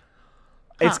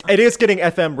 It is getting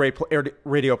FM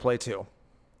radio play too.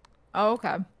 Oh,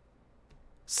 okay.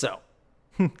 So,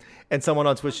 and someone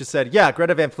on Twitch just said, "Yeah,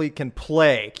 Greta Van Fleet can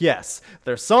play. Yes,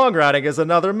 their songwriting is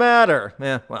another matter."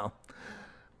 Well.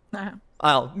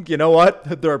 You know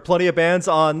what? There are plenty of bands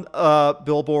on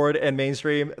Billboard and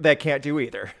Mainstream that can't do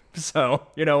either. So,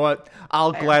 you know what?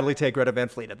 I'll gladly take Greta Van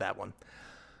Fleet at that one.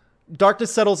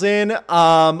 Darkness Settles In,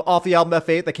 off the album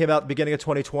F8 that came out at the beginning of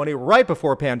 2020, right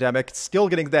before pandemic. Still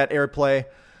getting that airplay.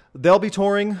 They'll be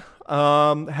touring.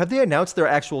 Have they announced their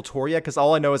actual tour yet? Because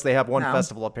all I know is they have one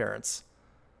festival appearance.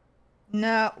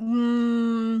 No.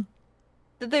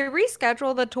 Did they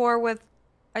reschedule the tour with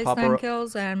Iceland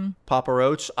Kills and Papa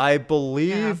Roach? I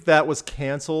believe that was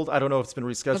canceled. I don't know if it's been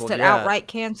rescheduled yet. Was it outright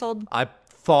canceled? I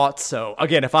thought so.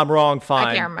 Again, if I'm wrong, fine.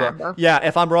 I can't remember.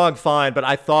 If I'm wrong, fine. But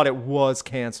I thought it was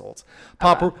canceled.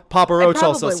 Papa Roach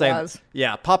also saying,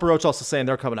 Papa Roach also saying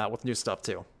they're coming out with new stuff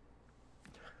too.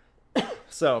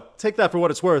 So take that for what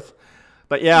it's worth.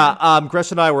 But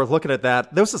Gretchen and I were looking at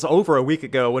that. This was over a week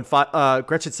ago when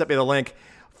Gretchen sent me the link.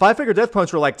 Five Finger Death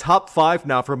Punch were like top 5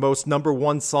 now for most number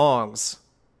 1 songs,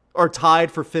 or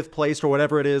tied for 5th place or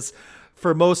whatever it is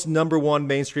for most number 1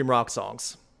 mainstream rock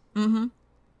songs. Mm-hmm.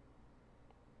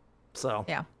 So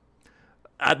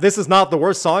this is not the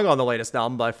worst song on the latest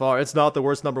album by far. It's not the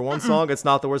worst number 1 song. It's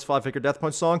not the worst Five Finger Death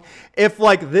Punch song. If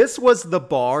this was the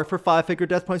bar for Five Finger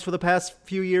Death Punch for the past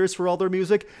few years for all their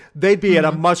music, they'd be at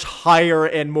a much higher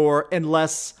and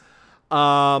less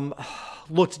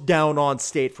looked down on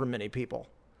state for many people.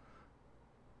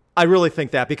 I really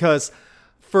think that, because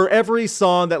for every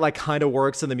song that kind of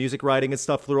works in the music writing and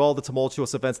stuff through all the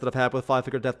tumultuous events that I've had with Five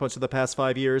Finger Death Punch in the past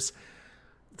 5 years,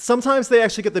 sometimes they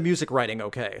actually get the music writing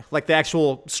okay. Like the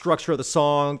actual structure of the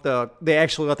song, they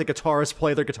actually let the guitarist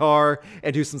play their guitar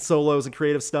and do some solos and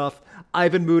creative stuff.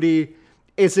 Ivan Moody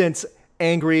isn't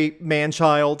angry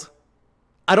man-child.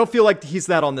 I don't feel like he's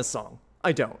that on this song.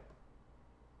 I don't.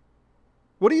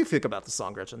 What do you think about the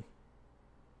song, Gretchen?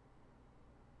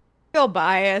 I feel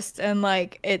biased and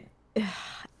it...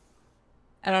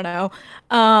 I don't know.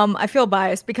 I feel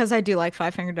biased because I do like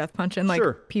Five Finger Death Punch, and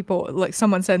people,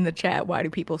 someone said in the chat, why do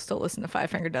people still listen to Five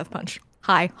Finger Death Punch?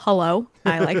 Hello.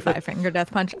 I like Five Finger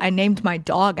Death Punch. I named my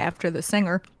dog after the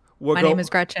singer. My name is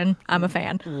Gretchen. I'm a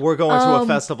fan. We're going to a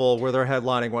festival where they're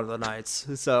headlining one of the nights,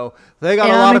 so they got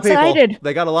a lot of people.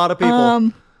 They got a lot of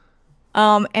people.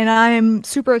 And I'm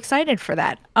super excited for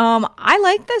that. I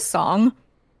like this song.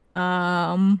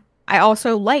 I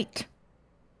also liked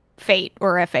Fate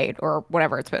or F8 or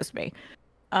whatever it's supposed to be.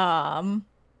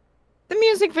 The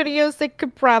music videos, they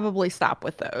could probably stop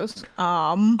with those.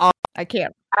 I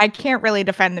can't really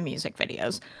defend the music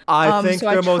videos. I think So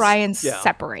I they're try most and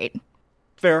separate.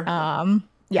 fair.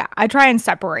 Yeah, I try and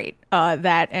separate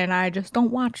that, and I just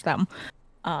don't watch them.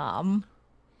 But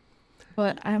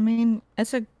I mean,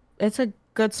 it's a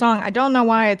good song. I don't know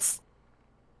why it's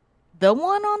the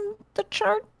one on the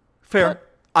chart. Fair.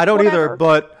 I don't either, whatever.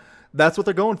 but that's what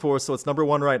they're going for, so it's number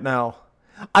 1 right now.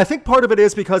 I think part of it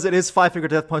is because it is Five Finger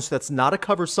Death Punch that's not a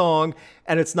cover song,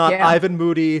 and it's not Yeah. Ivan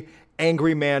Moody,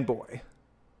 Angry Man Boy.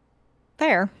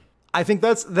 There. I think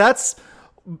that's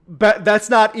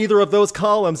not either of those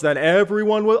columns that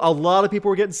a lot of people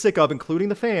were getting sick of, including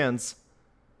the fans.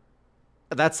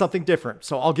 That's something different,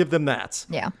 so I'll give them that.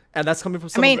 Yeah. And that's coming from I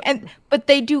some mean, but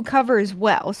they do covers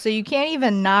well, so you can't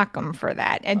even knock them for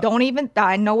that. And don't even.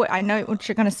 I know what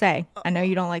you're gonna say. I know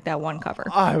you don't like that one cover.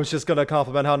 I was just going to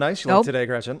compliment how nice you look today,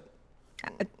 Gretchen.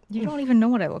 You don't even know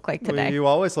what I look like today. You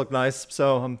always look nice,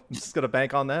 so I'm just going to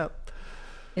bank on that.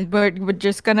 We're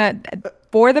just gonna,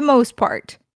 for the most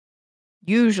part,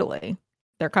 usually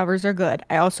their covers are good.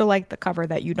 I also like the cover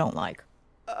that you don't like.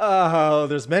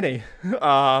 There's many. That's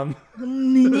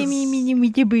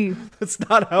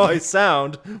not how I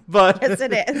sound, but Yes,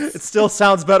 it is. it still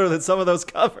sounds better than some of those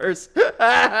covers. You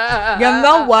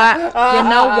know what?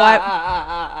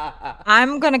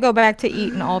 I'm gonna go back to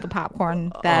eating all the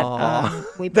popcorn that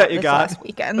we bought that you this got last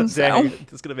weekend. Dang, So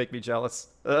it's gonna make me jealous.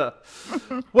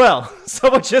 Well,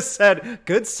 someone just said,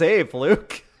 "Good save,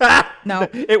 Luke." No,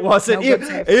 it wasn't. no good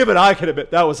save. Even I can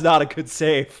admit that was not a good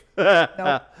save.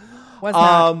 Nope. Was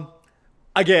not.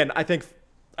 Again, I think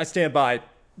I stand by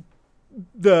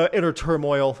the inner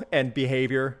turmoil and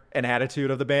behavior and attitude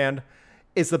of the band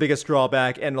is the biggest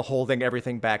drawback and holding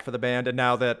everything back for the band. And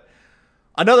now that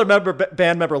another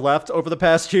band member left over the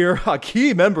past year, a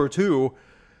key member too,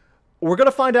 we're going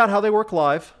to find out how they work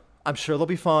live. I'm sure they'll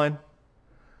be fine.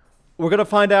 We're going to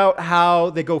find out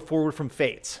how they go forward from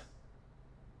Fate.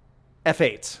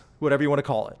 F8, whatever you want to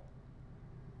call it.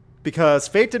 Because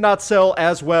Fate did not sell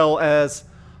as well as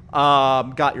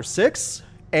Got Your Six,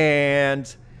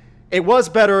 and it was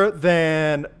better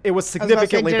than, it was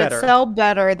significantly better. Did it sell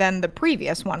better than the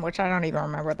previous one, which I don't even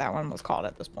remember what that one was called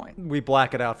at this point. We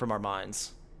black it out from our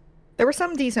minds. There were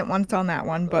some decent ones on that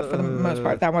one, but for the most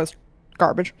part, that was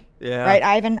garbage. Yeah. Right,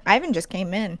 Ivan? Ivan just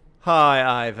came in.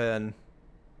 Hi, Ivan.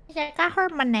 He's like, I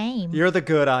heard my name. You're the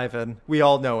good Ivan. We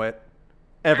all know it.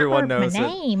 Everyone knows my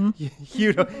name. it.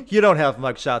 You don't have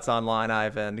mugshots online,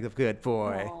 Ivan. Good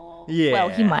boy. Oh, Yeah. Well,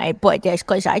 he might, but that's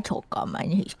because I took him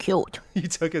and he's cute. You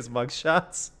took his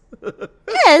mugshots? Yeah,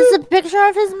 it's a picture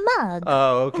of his mug.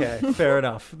 Oh, okay. Fair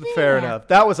enough. Fair enough.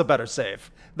 That was a better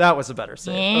save.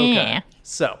 Okay. Yeah.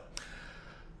 So,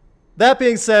 that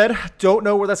being said, don't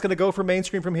know where that's going to go for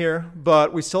mainstream from here,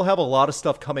 but we still have a lot of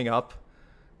stuff coming up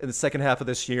in the second half of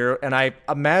this year. And I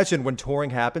imagine when touring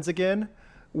happens again,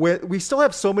 we still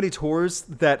have so many tours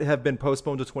that have been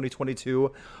postponed to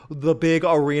 2022. The big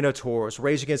arena tours,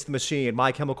 Rage Against the Machine,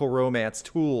 My Chemical Romance,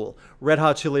 Tool, Red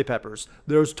Hot Chili Peppers.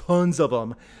 There's tons of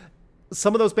them.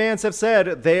 Some of those bands have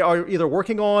said they are either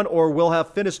working on or will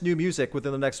have finished new music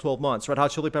within the next 12 months. Red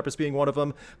Hot Chili Peppers being one of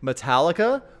them.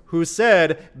 Metallica, who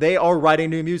said they are writing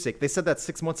new music. They said that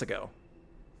 6 months ago.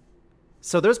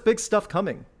 So there's big stuff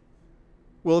coming.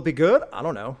 Will it be good? I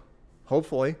don't know.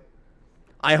 Hopefully.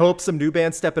 I hope some new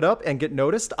bands step it up and get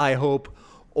noticed. I hope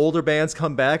older bands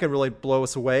come back and really blow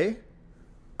us away.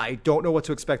 I don't know what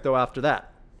to expect, though, after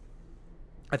that.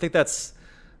 I think that's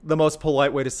the most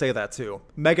polite way to say that, too.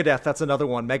 Megadeth, that's another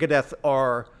one. Megadeth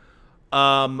are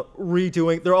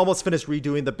they're almost finished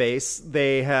redoing the bass.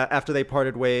 After they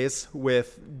parted ways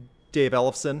with Dave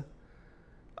Ellefson,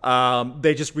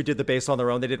 they just redid the bass on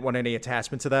their own. They didn't want any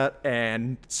attachment to that.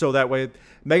 And so that way,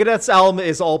 Megadeth's album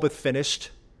is all but finished.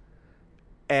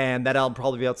 And that album will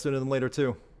probably be out sooner than later,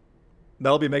 too.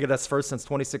 That'll be Megadeth's first since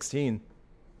 2016.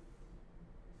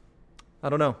 I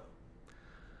don't know.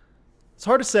 It's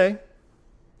hard to say.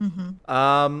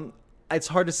 Mm-hmm. It's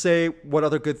hard to say what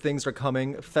other good things are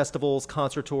coming. Festivals,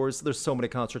 concert tours. There's so many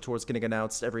concert tours getting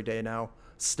announced every day now.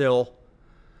 Still.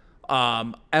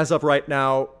 As of right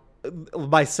now,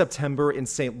 by September in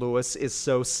St. Louis is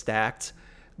so stacked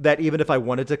that even if I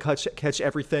wanted to catch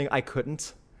everything, I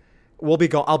couldn't. I'll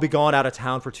be gone out of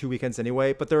town for 2 weekends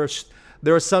anyway, but there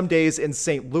are some days in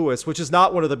St. Louis, which is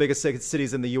not one of the biggest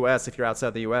cities in the U.S. if you're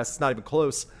outside the U.S. It's not even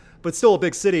close, but still a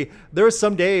big city. There are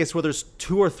some days where there's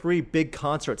 2 or 3 big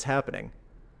concerts happening.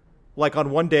 Like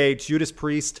on one day, Judas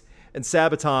Priest and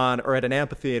Sabaton are at an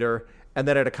amphitheater, and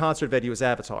then at a concert venue is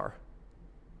Avatar.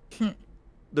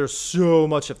 There's so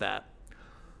much of that.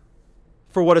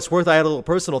 For what it's worth, I had a little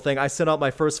personal thing. I sent out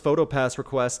my first PhotoPass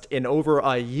request in over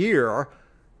a year.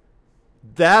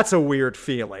 That's a weird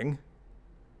feeling.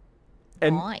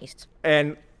 And, Nice.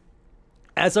 And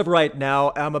as of right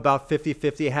now, I'm about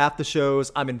 50-50. Half the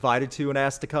shows I'm invited to and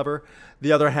asked to cover.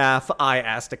 The other half I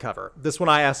asked to cover. This one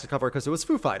I asked to cover because it was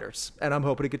Foo Fighters, and I'm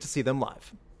hoping to get to see them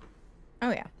live.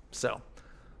 Oh, yeah. So,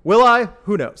 will I?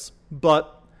 Who knows?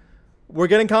 But we're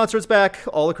getting concerts back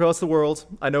all across the world.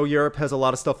 I know Europe has a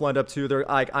lot of stuff lined up too. They're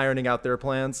ironing out their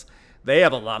plans. They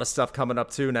have a lot of stuff coming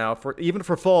up too now. Even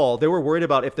for fall, they were worried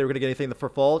about if they were going to get anything for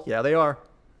fall. Yeah, they are.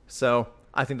 So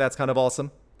I think that's kind of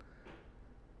awesome.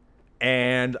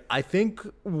 And I think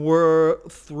we're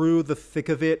through the thick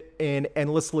of it in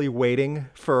endlessly waiting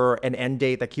for an end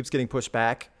date that keeps getting pushed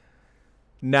back.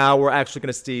 Now we're actually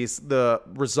going to see the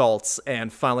results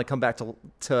and finally come back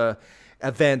to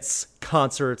events,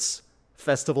 concerts,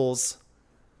 festivals.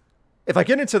 If I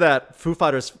get into that Foo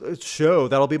Fighters show,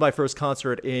 that'll be my first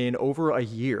concert in over a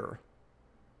year.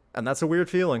 And that's a weird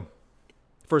feeling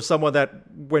for someone that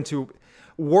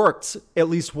worked at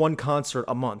least one concert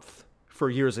a month for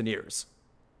years and years.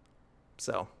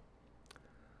 So,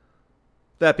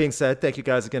 that being said, thank you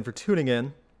guys again for tuning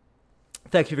in.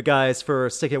 Thank you guys for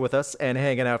sticking with us and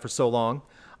hanging out for so long.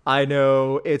 I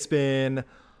know it's been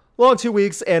long 2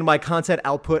 weeks and my content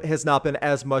output has not been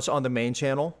as much on the main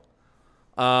channel.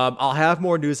 I'll have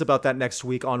more news about that next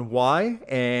week on why,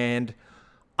 and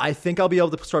I think I'll be able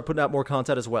to start putting out more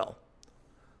content as well.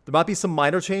 There might be some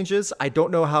minor changes. I don't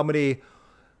know how many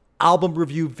album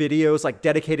review videos, like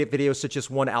dedicated videos to just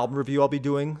one album review I'll be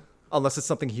doing, unless it's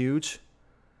something huge,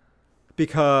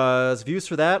 because views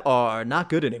for that are not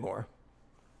good anymore.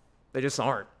 They just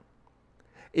aren't.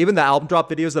 Even the album drop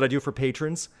videos that I do for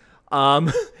patrons,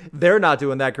 they're not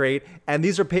doing that great. And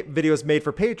these are videos made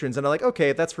for patrons. And I'm like,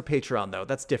 okay, that's for Patreon, though.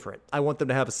 That's different. I want them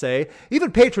to have a say. Even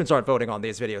patrons aren't voting on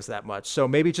these videos that much. So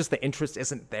maybe just the interest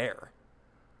isn't there.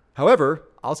 However,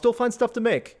 I'll still find stuff to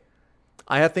make.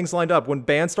 I have things lined up. When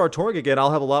bands start touring again,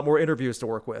 I'll have a lot more interviews to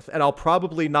work with. And I'll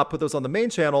probably not put those on the main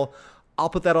channel. I'll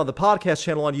put that on the podcast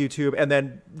channel on YouTube and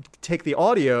then take the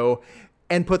audio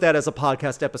and put that as a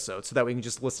podcast episode so that we can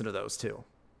just listen to those too.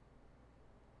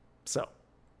 So,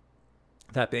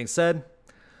 that being said,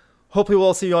 hopefully we'll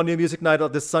all see you on New Music Night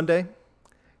this Sunday.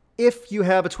 If you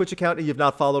have a Twitch account and you've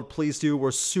not followed, please do.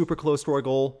 We're super close to our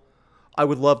goal. I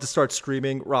would love to start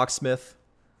streaming Rocksmith.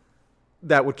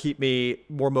 That would keep me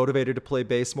more motivated to play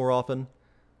bass more often.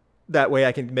 That way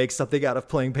I can make something out of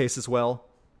playing bass as well.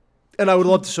 And I would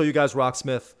love to show you guys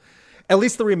Rocksmith. At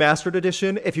least the remastered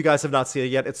edition, if you guys have not seen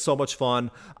it yet. It's so much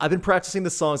fun. I've been practicing the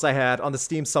songs I had on the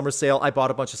Steam Summer Sale. I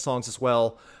bought a bunch of songs as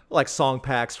well, like song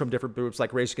packs from different groups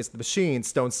like Rage Against the Machine,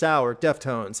 Stone Sour,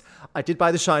 Deftones. I did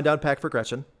buy the Shinedown pack for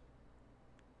Gretchen.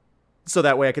 So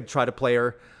that way I could try to play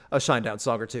her a Shinedown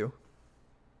song or two.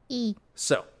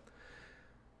 So,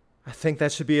 I think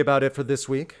that should be about it for this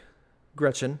week.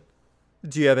 Gretchen,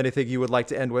 do you have anything you would like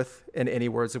to end with in any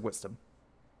words of wisdom?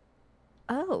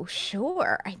 Oh,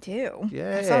 sure, I do.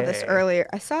 Yay. I saw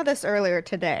this earlier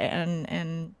today,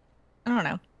 and I don't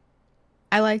know.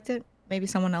 I liked it. Maybe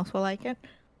someone else will like it.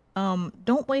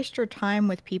 Don't waste your time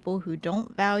with people who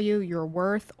don't value your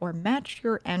worth or match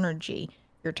your energy.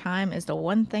 Your time is the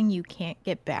one thing you can't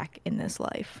get back in this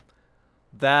life.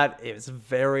 That is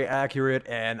very accurate,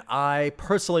 and I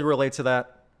personally relate to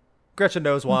that. Gretchen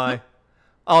knows why.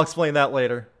 I'll explain that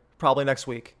later, probably next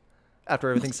week, after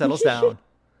everything settles down.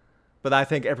 But I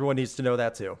think everyone needs to know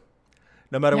that too.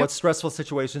 No matter what stressful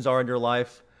situations are in your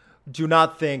life, do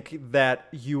not think that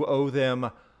you owe them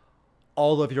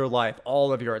all of your life,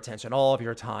 all of your attention, all of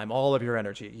your time, all of your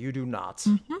energy. You do not.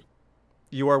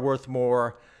 You are worth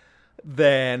more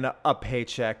than a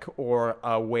paycheck or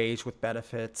a wage with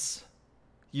benefits.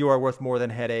 You are worth more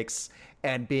than headaches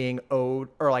and being owed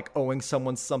or like owing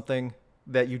someone something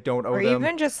that you don't owe them. Or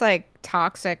even just like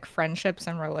toxic friendships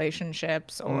and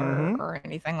relationships or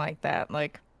anything like that.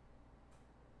 Like,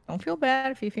 don't feel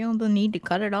bad if you feel the need to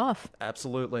cut it off.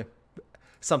 Absolutely.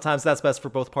 Sometimes that's best for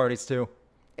both parties too.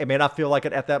 It may not feel like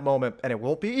it at that moment, and it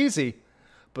won't be easy,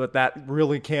 but that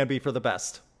really can be for the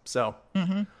best. So,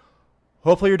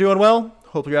 hopefully you're doing well.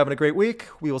 Hopefully you're having a great week.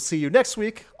 We will see you next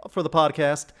week for the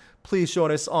podcast. Please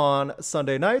join us on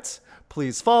Sunday nights.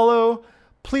 Please follow.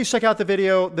 Please check out the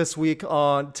video this week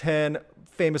on 10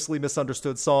 famously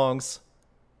misunderstood songs.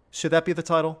 Should that be the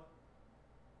title?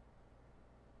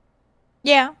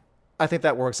 Yeah. I think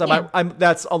that works. Yeah.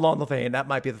 That's along the vein. That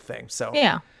might be the thing. So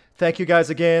yeah. Thank you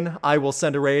guys again. I will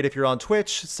send a raid if you're on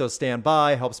Twitch, so stand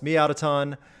by. Helps me out a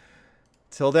ton.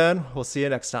 Till then, we'll see you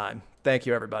next time. Thank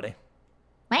you, everybody.